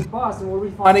the distant past than what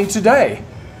we're finding today.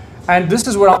 And this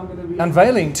is what I'm going to be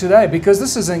unveiling today, because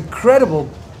this is incredible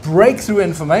breakthrough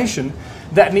information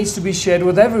that needs to be shared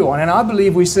with everyone. And I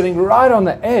believe we're sitting right on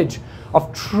the edge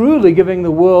of truly giving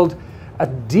the world a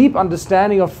deep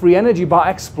understanding of free energy by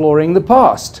exploring the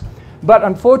past. But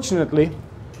unfortunately,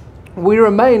 we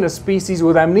remain a species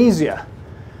with amnesia.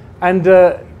 And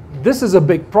this is a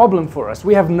big problem for us.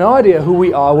 We have no idea who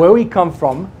we are, where we come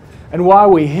from, and why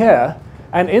we're here.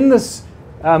 And in this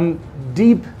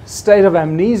deep state of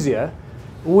amnesia,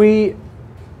 we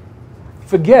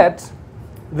forget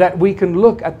that we can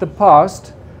look at the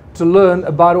past to learn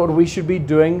about what we should be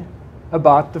doing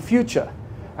about the future.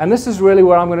 And this is really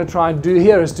what I'm going to try and do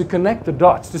here, is to connect the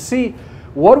dots, to see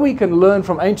what we can learn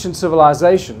from ancient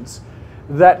civilizations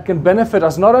that can benefit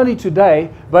us not only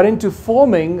today, but into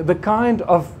forming the kind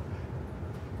of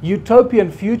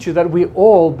utopian future that we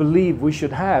all believe we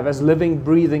should have as living,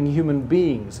 breathing human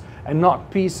beings, and not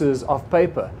pieces of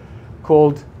paper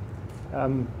called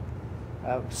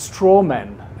straw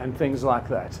men and things like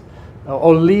that.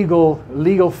 Or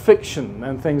legal fiction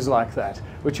and things like that,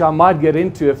 which I might get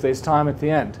into if there's time at the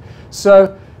end.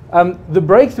 So the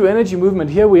breakthrough energy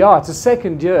movement, here we are. It's the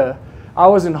second year. I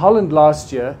was in Holland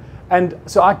last year, and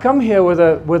so I come here with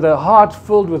a heart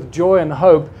filled with joy and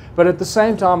hope, but at the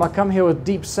same time I come here with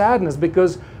deep sadness,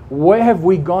 because where have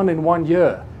we gone in 1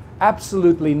 year?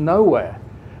 Absolutely nowhere.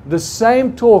 The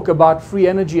same talk about free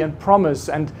energy and promise,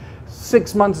 and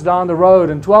 6 months down the road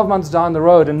and 12 months down the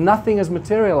road, and nothing has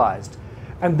materialized.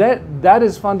 And that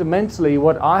is fundamentally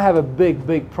what I have a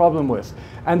big problem with.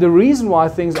 And the reason why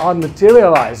things aren't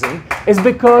materializing is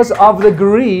because of the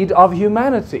greed of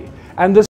humanity. And this